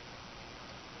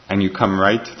 and you come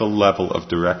right to the level of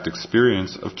direct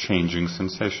experience of changing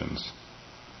sensations.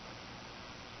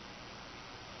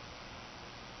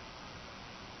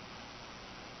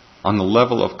 On the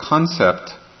level of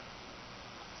concept,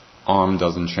 arm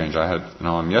doesn't change. I had an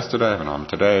arm yesterday, I have an arm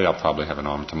today, I'll probably have an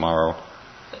arm tomorrow.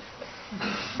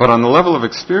 But on the level of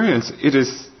experience, it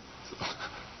is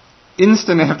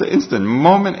instant after instant,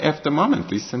 moment after moment,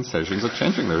 these sensations are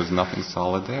changing. There is nothing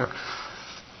solid there.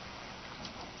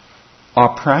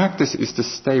 Our practice is to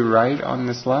stay right on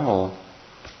this level.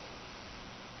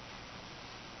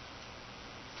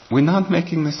 We're not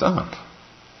making this up.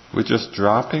 We're just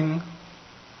dropping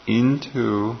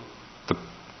into the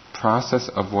process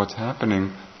of what's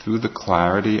happening through the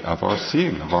clarity of our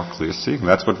seeing, of our clear seeing.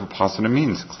 That's what Vipassana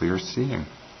means, clear seeing.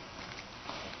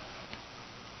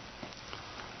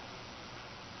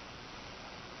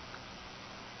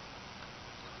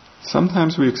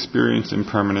 Sometimes we experience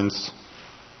impermanence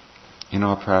in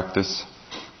our practice.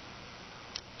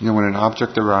 When an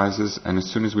object arises and as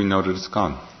soon as we note it, it's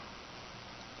gone.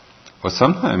 Or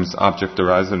sometimes object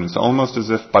arises and it's almost as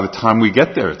if by the time we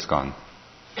get there, it's gone.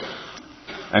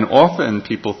 And often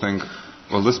people think,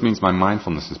 well, this means my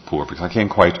mindfulness is poor because I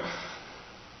can't quite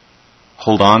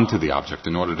hold on to the object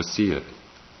in order to see it.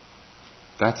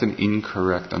 That's an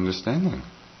incorrect understanding.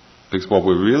 Because what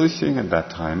we're really seeing at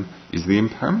that time is the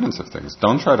impermanence of things.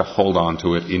 Don't try to hold on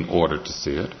to it in order to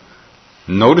see it.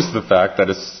 Notice the fact that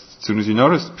as soon as you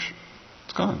notice,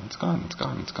 it's gone, it's gone, it's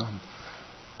gone, it's gone.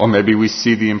 Or maybe we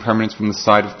see the impermanence from the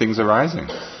side of things arising.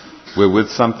 We're with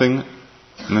something,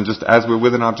 and then just as we're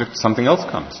with an object, something else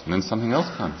comes, and then something else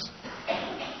comes.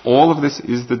 All of this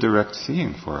is the direct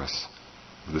seeing for us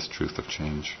of this truth of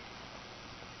change.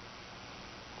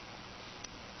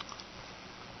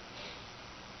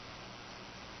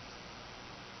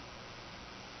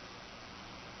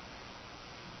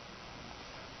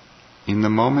 In the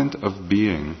moment of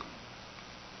being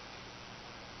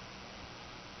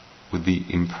with the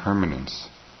impermanence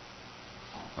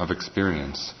of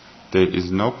experience, there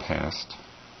is no past,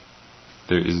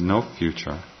 there is no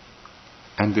future,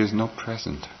 and there's no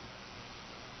present.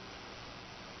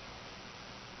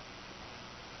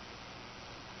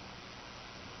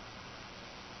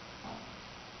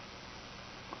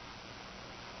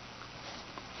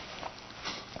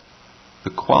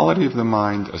 The quality of the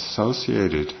mind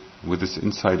associated with this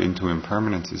insight into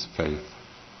impermanence is faith.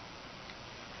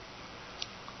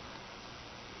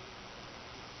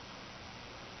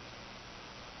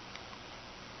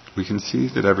 We can see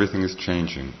that everything is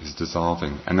changing, is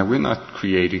dissolving, and that we're not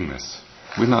creating this.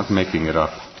 We're not making it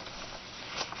up.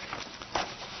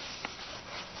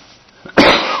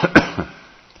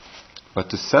 But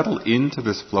to settle into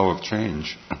this flow of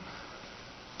change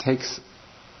takes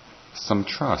some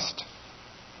trust.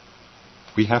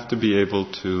 We have to be able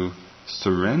to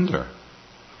surrender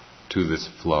to this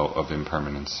flow of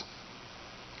impermanence.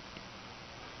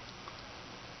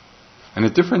 And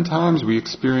at different times we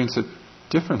experience it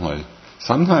differently.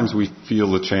 Sometimes we feel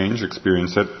the change,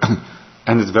 experience it,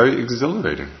 and it's very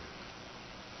exhilarating.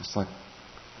 It's like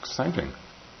exciting.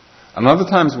 And other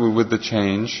times we're with the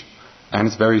change and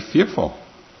it's very fearful.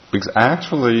 Because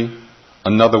actually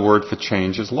another word for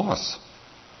change is loss.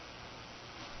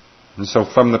 And so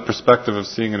from the perspective of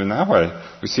seeing it in that way,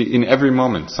 we see in every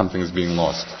moment something is being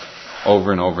lost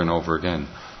over and over and over again.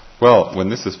 Well, when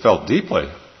this is felt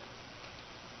deeply,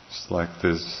 it's like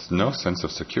there's no sense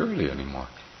of security anymore.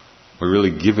 We're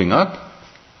really giving up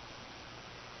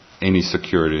any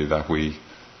security that we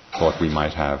thought we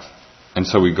might have. And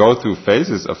so we go through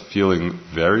phases of feeling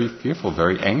very fearful,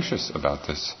 very anxious about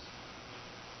this.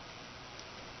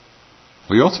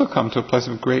 We also come to a place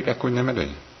of great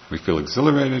equanimity. We feel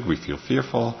exhilarated, we feel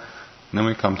fearful, and then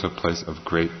we come to a place of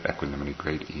great equanimity,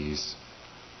 great ease.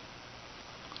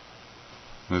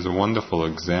 There's a wonderful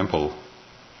example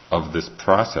of this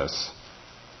process.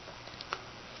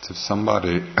 It's of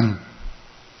somebody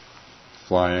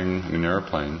flying in an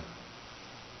airplane,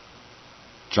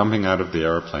 jumping out of the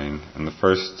airplane, and the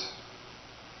first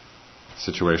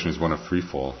situation is one of free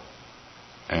fall,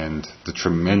 and the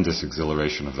tremendous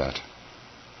exhilaration of that.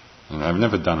 And I've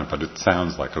never done it, but it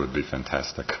sounds like it would be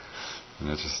fantastic. And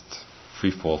it's just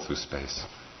free fall through space.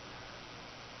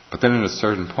 But then at a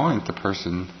certain point, the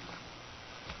person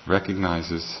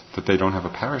recognizes that they don't have a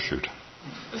parachute.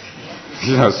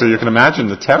 So you can imagine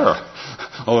the terror,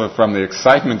 from the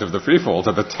excitement of the free fall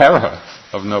to the terror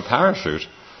of no parachute.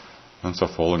 And so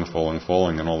falling,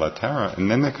 and all that terror.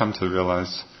 And then they come to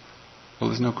realize, well,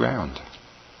 there's no ground.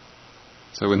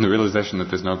 So in the realization that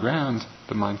there's no ground,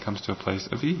 the mind comes to a place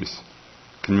of ease.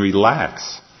 Can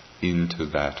relax into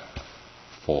that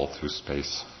fall through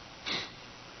space.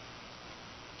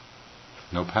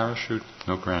 No parachute,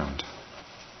 no ground.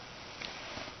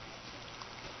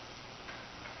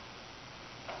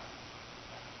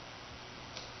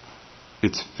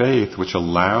 It's faith which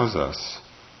allows us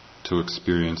to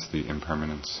experience the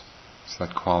impermanence. It's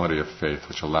that quality of faith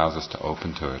which allows us to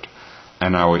open to it.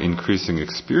 And our increasing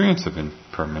experience of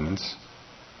impermanence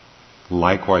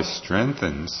likewise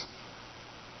strengthens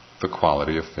the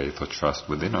quality of faith or trust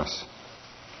within us.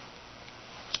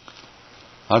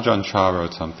 Ajahn Chah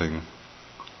wrote something,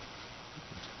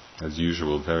 as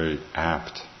usual, very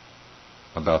apt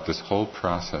about this whole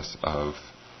process of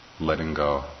letting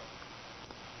go.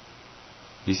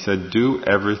 He said, do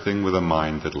everything with a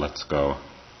mind that lets go.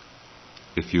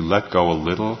 If you let go a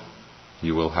little,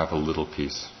 you will have a little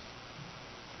peace.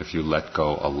 If you let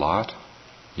go a lot,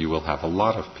 you will have a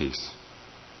lot of peace.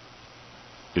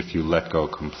 If you let go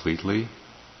completely,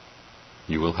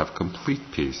 you will have complete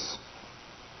peace.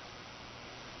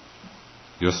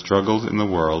 Your struggles in the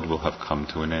world will have come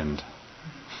to an end.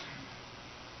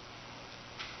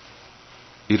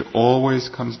 It always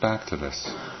comes back to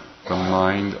this. the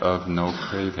mind of no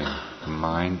craving, the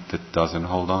mind that doesn't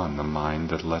hold on, the mind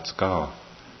that lets go.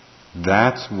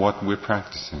 That's what we're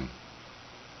practicing.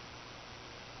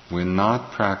 We're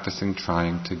not practicing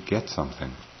trying to get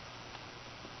something.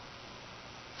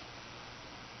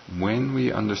 When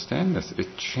we understand this,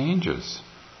 it changes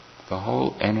the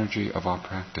whole energy of our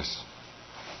practice.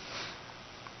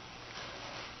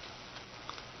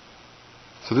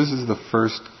 So this is the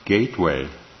first gateway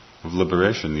of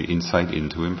liberation, the insight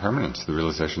into impermanence, the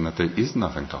realization that there is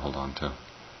nothing to hold on to.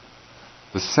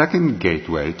 The second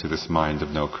gateway to this mind of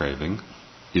no craving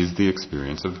is the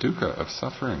experience of dukkha, of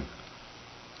suffering.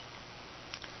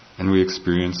 And we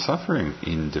experience suffering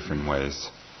in different ways.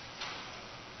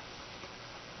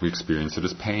 We experience it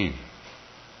as pain,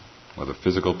 whether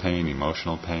physical pain,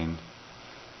 emotional pain.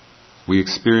 We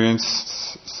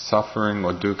experience suffering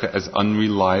or dukkha as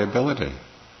unreliability,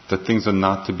 that things are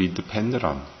not to be depended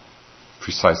on,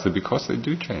 precisely because they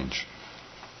do change.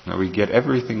 Now we get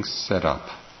everything set up.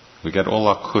 We get all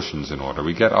our cushions in order.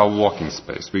 We get our walking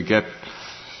space. We get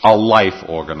our life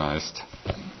organized.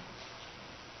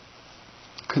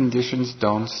 Conditions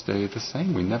don't stay the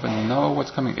same. We never know what's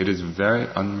coming. It is very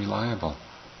unreliable.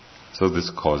 So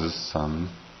this causes some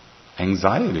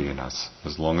anxiety in us,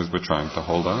 as long as we're trying to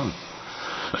hold on.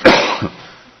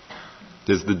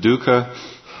 There's the dukkha,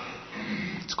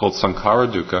 it's called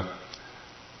sankhara dukkha,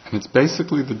 and it's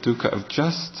basically the dukkha of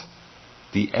just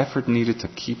the effort needed to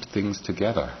keep things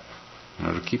together,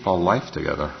 to keep our life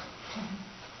together.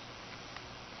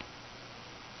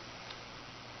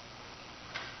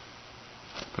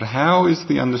 But how is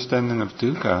the understanding of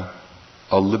dukkha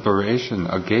a liberation,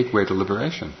 a gateway to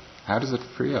liberation? How does it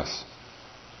free us?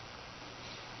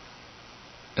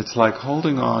 It's like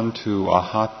holding on to a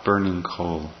hot burning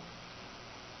coal.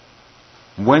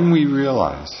 When we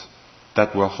realize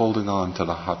that we're holding on to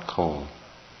the hot coal,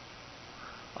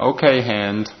 okay,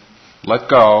 hand, let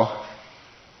go.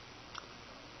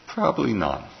 Probably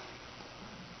not.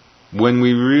 When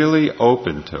we really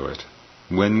open to it,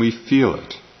 when we feel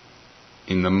it,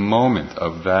 in the moment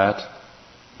of that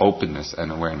openness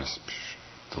and awareness,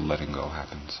 the letting go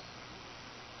happens.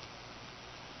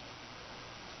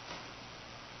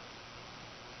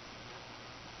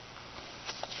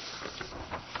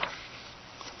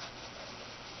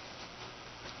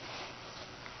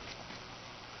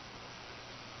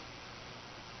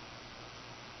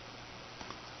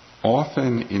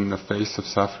 Often in the face of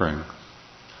suffering,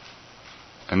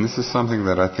 and this is something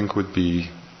that I think would be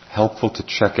helpful to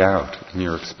check out in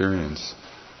your experience,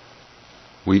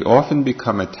 we often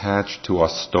become attached to our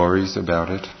stories about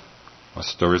it, our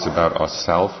stories about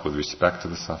ourselves with respect to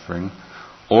the suffering,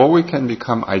 or we can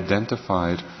become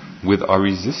identified with our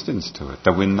resistance to it,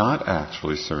 that we're not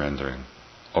actually surrendering,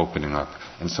 opening up.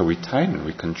 And so we tighten,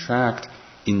 we contract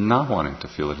in not wanting to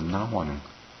feel it, in not wanting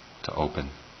to open.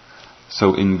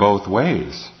 So in both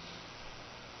ways,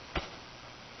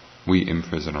 we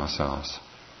imprison ourselves.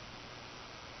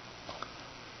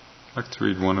 I'd like to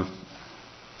read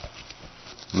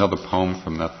another poem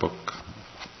from that book,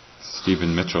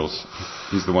 Stephen Mitchell's.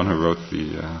 He's the one who wrote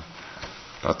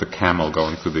about the camel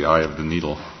going through the eye of the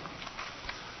needle.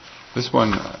 This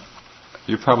one,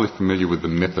 you're probably familiar with the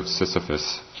myth of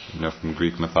Sisyphus, from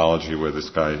Greek mythology, where this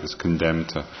guy is condemned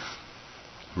to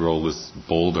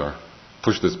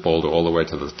push this boulder all the way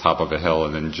to the top of a hill,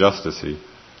 and then just as he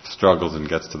struggles and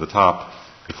gets to the top,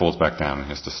 he falls back down and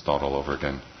has to start all over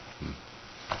again.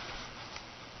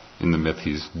 In the myth,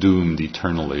 he's doomed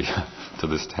eternally to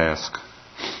this task.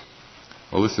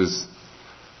 Well, this is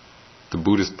the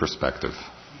Buddhist perspective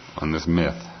on this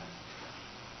myth.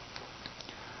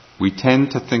 We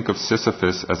tend to think of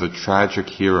Sisyphus as a tragic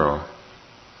hero,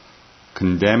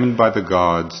 condemned by the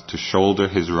gods to shoulder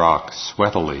his rock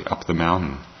sweatily up the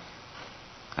mountain,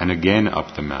 and again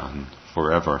up the mountain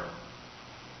forever.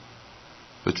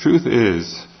 The truth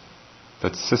is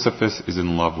that Sisyphus is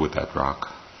in love with that rock.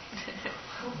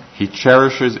 He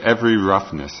cherishes every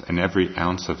roughness and every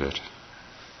ounce of it.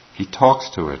 He talks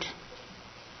to it,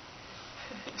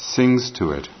 sings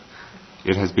to it.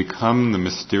 It has become the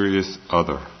mysterious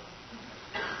other.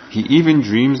 He even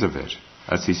dreams of it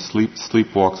as he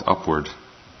sleepwalks upward.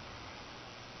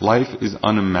 Life is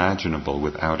unimaginable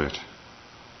without it,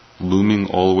 looming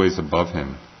always above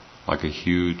him like a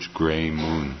huge grey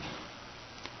moon.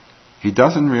 He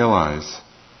doesn't realize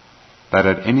that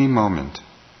at any moment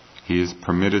he is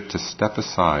permitted to step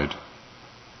aside,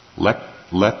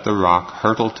 let the rock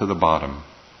hurtle to the bottom,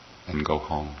 and go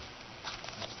home.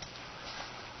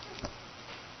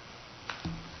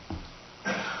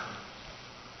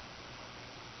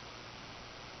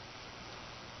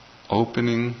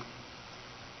 Opening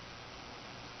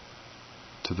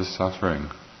to the suffering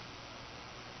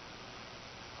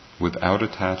without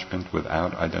attachment,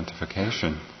 without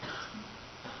identification,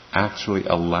 actually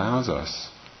allows us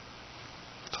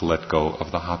to let go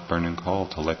of the hot burning coal,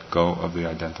 to let go of the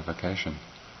identification,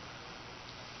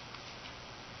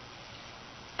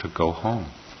 to go home.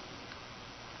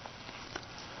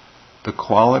 The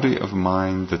quality of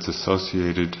mind that's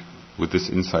associated with this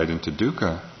insight into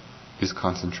dukkha is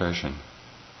concentration.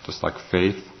 Just like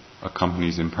faith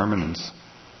accompanies impermanence,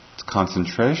 it's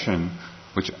concentration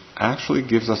which actually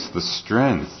gives us the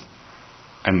strength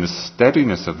and the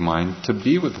steadiness of mind to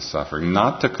be with the suffering,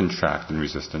 not to contract in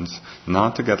resistance,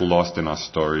 not to get lost in our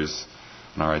stories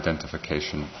and our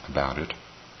identification about it.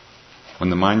 When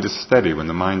the mind is steady, when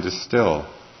the mind is still,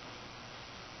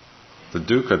 the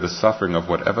dukkha, the suffering of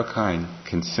whatever kind,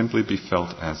 can simply be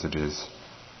felt as it is.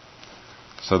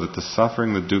 So that the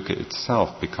suffering, the dukkha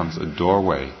itself, becomes a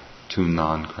doorway to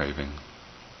non-craving.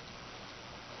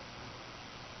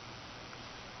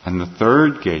 And the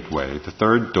third gateway, the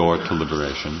third door to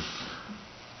liberation,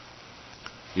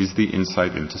 is the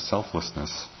insight into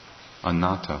selflessness,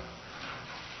 anatta,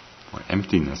 or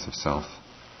emptiness of self.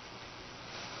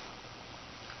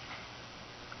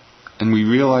 And we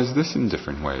realize this in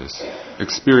different ways,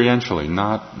 experientially,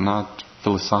 not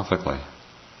philosophically.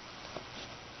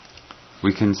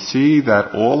 We can see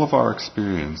that all of our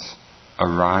experience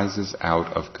arises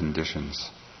out of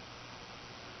conditions.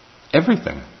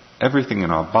 Everything in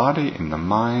our body, in the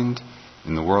mind,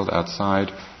 in the world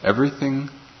outside, everything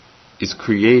is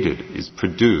created, is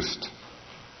produced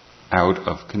out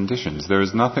of conditions. There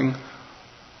is nothing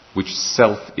which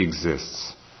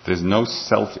self-exists. There's no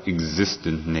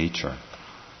self-existent nature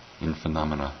in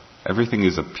phenomena. Everything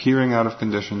is appearing out of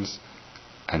conditions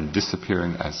and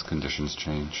disappearing as conditions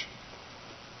change.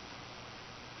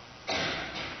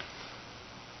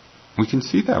 We can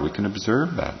see that, we can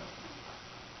observe that.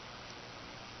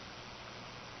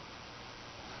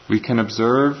 We can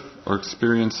observe or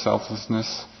experience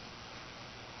selflessness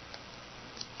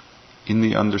in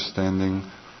the understanding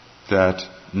that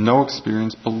no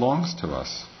experience belongs to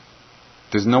us.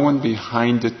 There's no one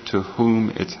behind it to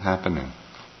whom it's happening.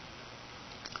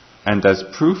 And as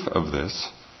proof of this,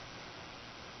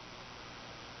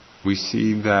 we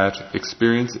see that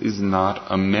experience is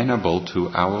not amenable to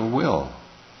our will.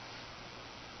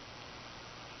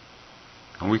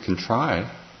 And we can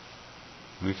try.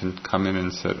 We can come in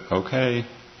and say, okay,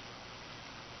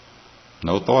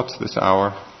 no thoughts this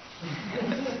hour,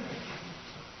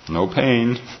 no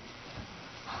pain,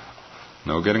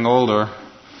 no getting older.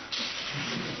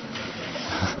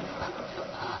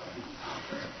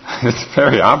 It's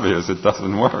very obvious it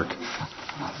doesn't work.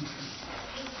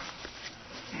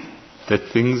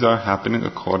 That things are happening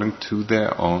according to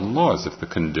their own laws. If the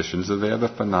conditions are there, the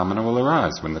phenomena will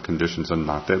arise. When the conditions are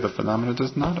not there, the phenomena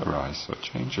does not arise, so it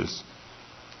changes.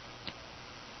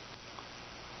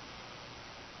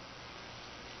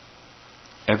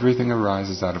 Everything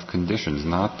arises out of conditions,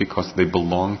 not because they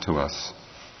belong to us.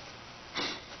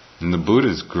 And the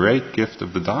Buddha's great gift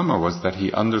of the Dhamma was that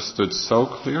he understood so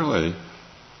clearly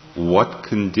what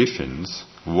conditions,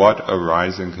 what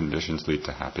arising conditions lead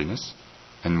to happiness,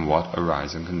 and what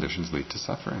arising conditions lead to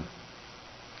suffering.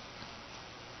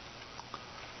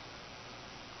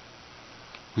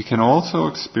 We can also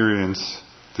experience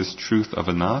this truth of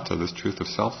anatta, this truth of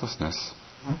selflessness,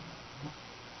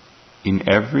 in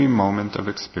every moment of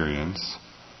experience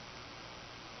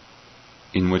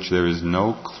in which there is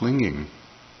no clinging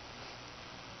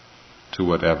to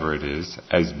whatever it is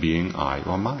as being I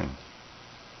or mine.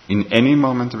 In any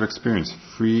moment of experience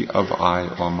free of I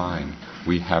or mine,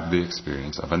 we have the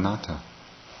experience of anatta.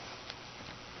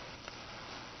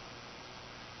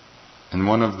 And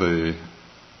one of the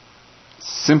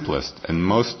simplest and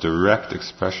most direct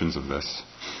expressions of this,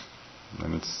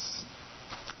 and it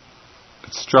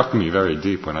struck me very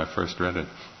deep when I first read it,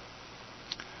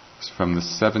 it's from the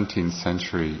 17th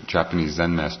century Japanese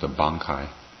Zen master Bankai.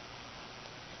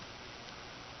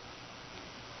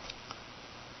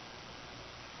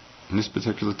 In this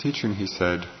particular teaching he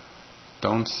said,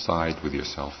 don't side with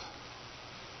yourself.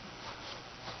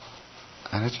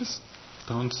 And I just,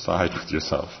 don't side with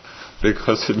yourself.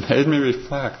 Because it made me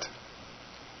reflect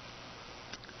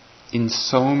in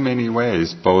so many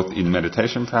ways, both in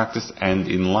meditation practice and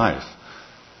in life,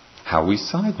 how we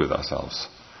side with ourselves.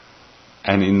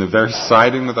 And in the very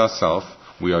siding with ourselves,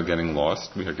 we are getting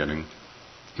lost, we are getting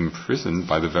imprisoned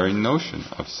by the very notion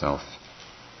of self.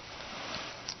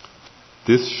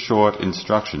 This short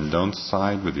instruction, don't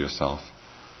side with yourself,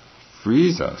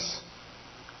 frees us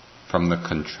from the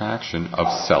contraction of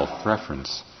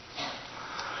self-reference.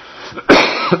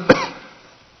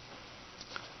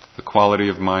 The quality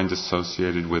of mind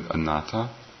associated with anatta,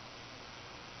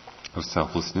 of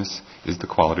selflessness, is the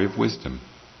quality of wisdom.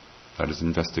 That is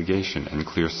investigation and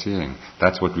clear seeing.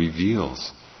 That's what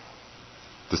reveals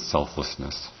the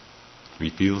selflessness,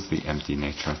 reveals the empty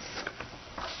nature.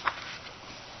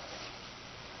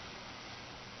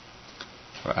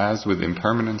 For as with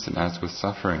impermanence and as with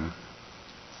suffering,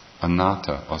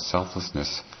 anatta, or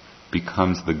selflessness,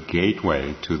 becomes the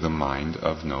gateway to the mind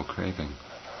of no craving.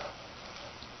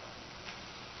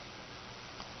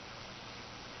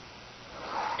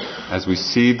 As we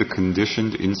see the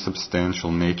conditioned,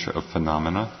 insubstantial nature of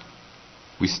phenomena,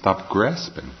 we stop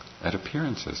grasping at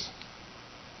appearances.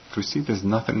 If we see there's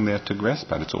nothing there to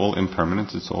grasp at, it's all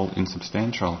impermanence, it's all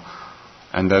insubstantial.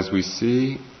 And as we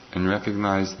see and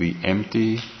recognize the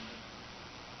empty,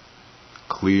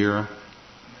 clear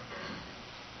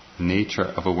nature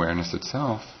of awareness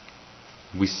itself,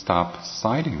 we stop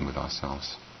siding with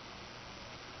ourselves.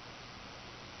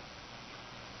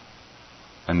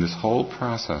 And this whole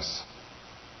process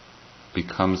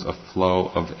becomes a flow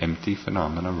of empty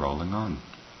phenomena rolling on.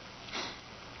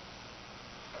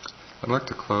 I'd like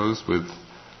to close with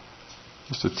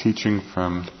just a teaching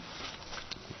from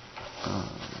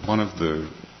one of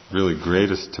the really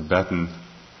greatest Tibetan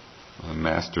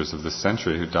masters of the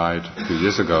century who died a few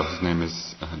years ago. His name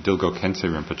is Dilgo Khyentse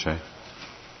Rinpoche.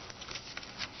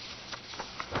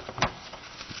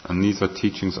 And these are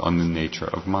teachings on the nature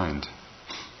of mind.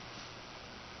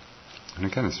 And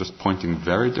again, it's just pointing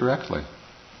very directly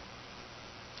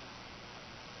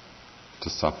to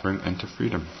suffering and to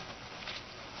freedom.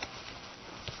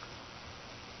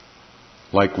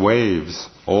 Like waves,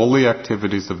 all the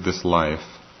activities of this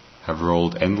life have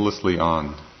rolled endlessly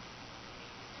on,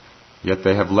 yet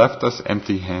they have left us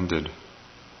empty-handed.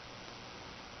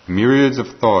 Myriads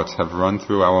of thoughts have run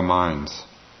through our minds,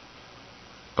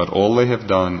 but all they have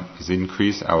done is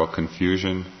increase our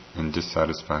confusion and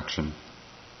dissatisfaction.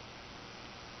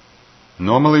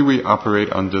 Normally we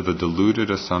operate under the deluded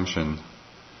assumption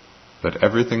that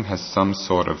everything has some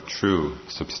sort of true,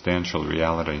 substantial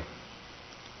reality.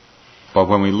 But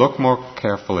when we look more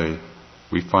carefully,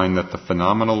 we find that the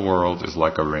phenomenal world is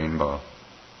like a rainbow,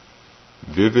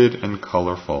 vivid and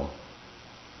colorful,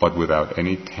 but without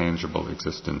any tangible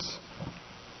existence.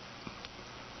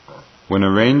 When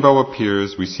a rainbow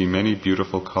appears, we see many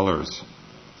beautiful colors.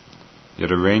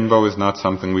 Yet a rainbow is not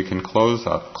something we can clothe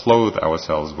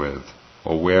ourselves with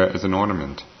or wear as an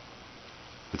ornament.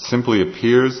 It simply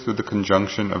appears through the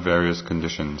conjunction of various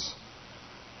conditions.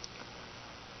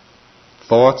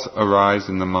 Thoughts arise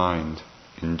in the mind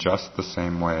in just the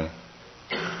same way.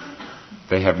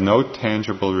 They have no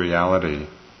tangible reality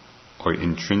or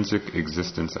intrinsic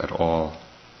existence at all.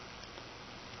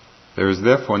 There is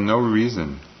therefore no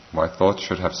reason why thoughts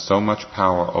should have so much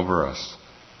power over us,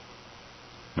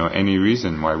 nor any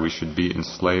reason why we should be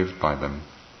enslaved by them.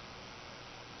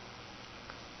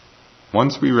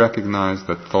 Once we recognize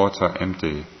that thoughts are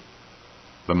empty,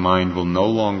 the mind will no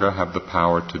longer have the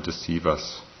power to deceive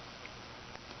us.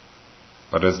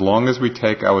 But as long as we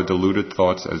take our deluded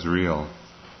thoughts as real,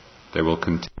 they will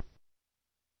continue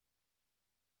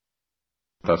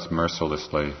with us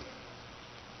mercilessly,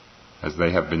 as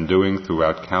they have been doing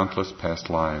throughout countless past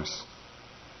lives.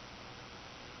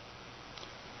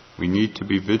 We need to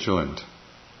be vigilant,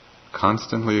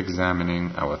 constantly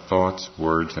examining our thoughts,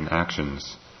 words, and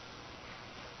actions.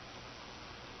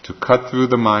 To cut through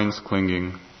the mind's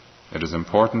clinging, it is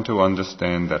important to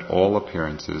understand that all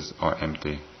appearances are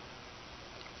empty.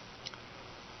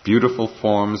 Beautiful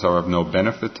forms are of no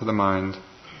benefit to the mind,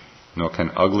 nor can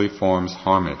ugly forms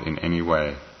harm it in any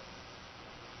way.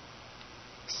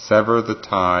 Sever the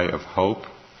tie of hope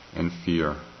and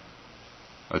fear,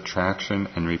 attraction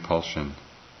and repulsion,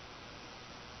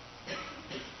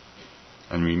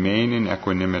 and remain in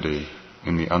equanimity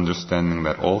in the understanding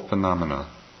that all phenomena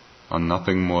are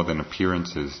nothing more than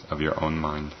appearances of your own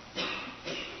mind.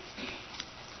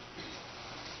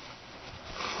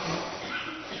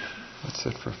 Let's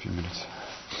sit for a few minutes.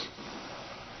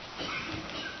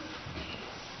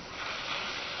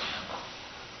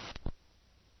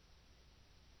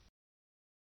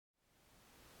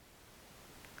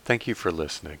 Thank you for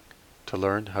listening. To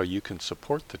learn how you can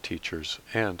support the teachers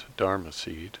and Dharma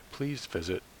Seed, please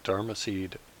visit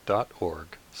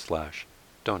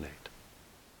dharmaseed.org/donate.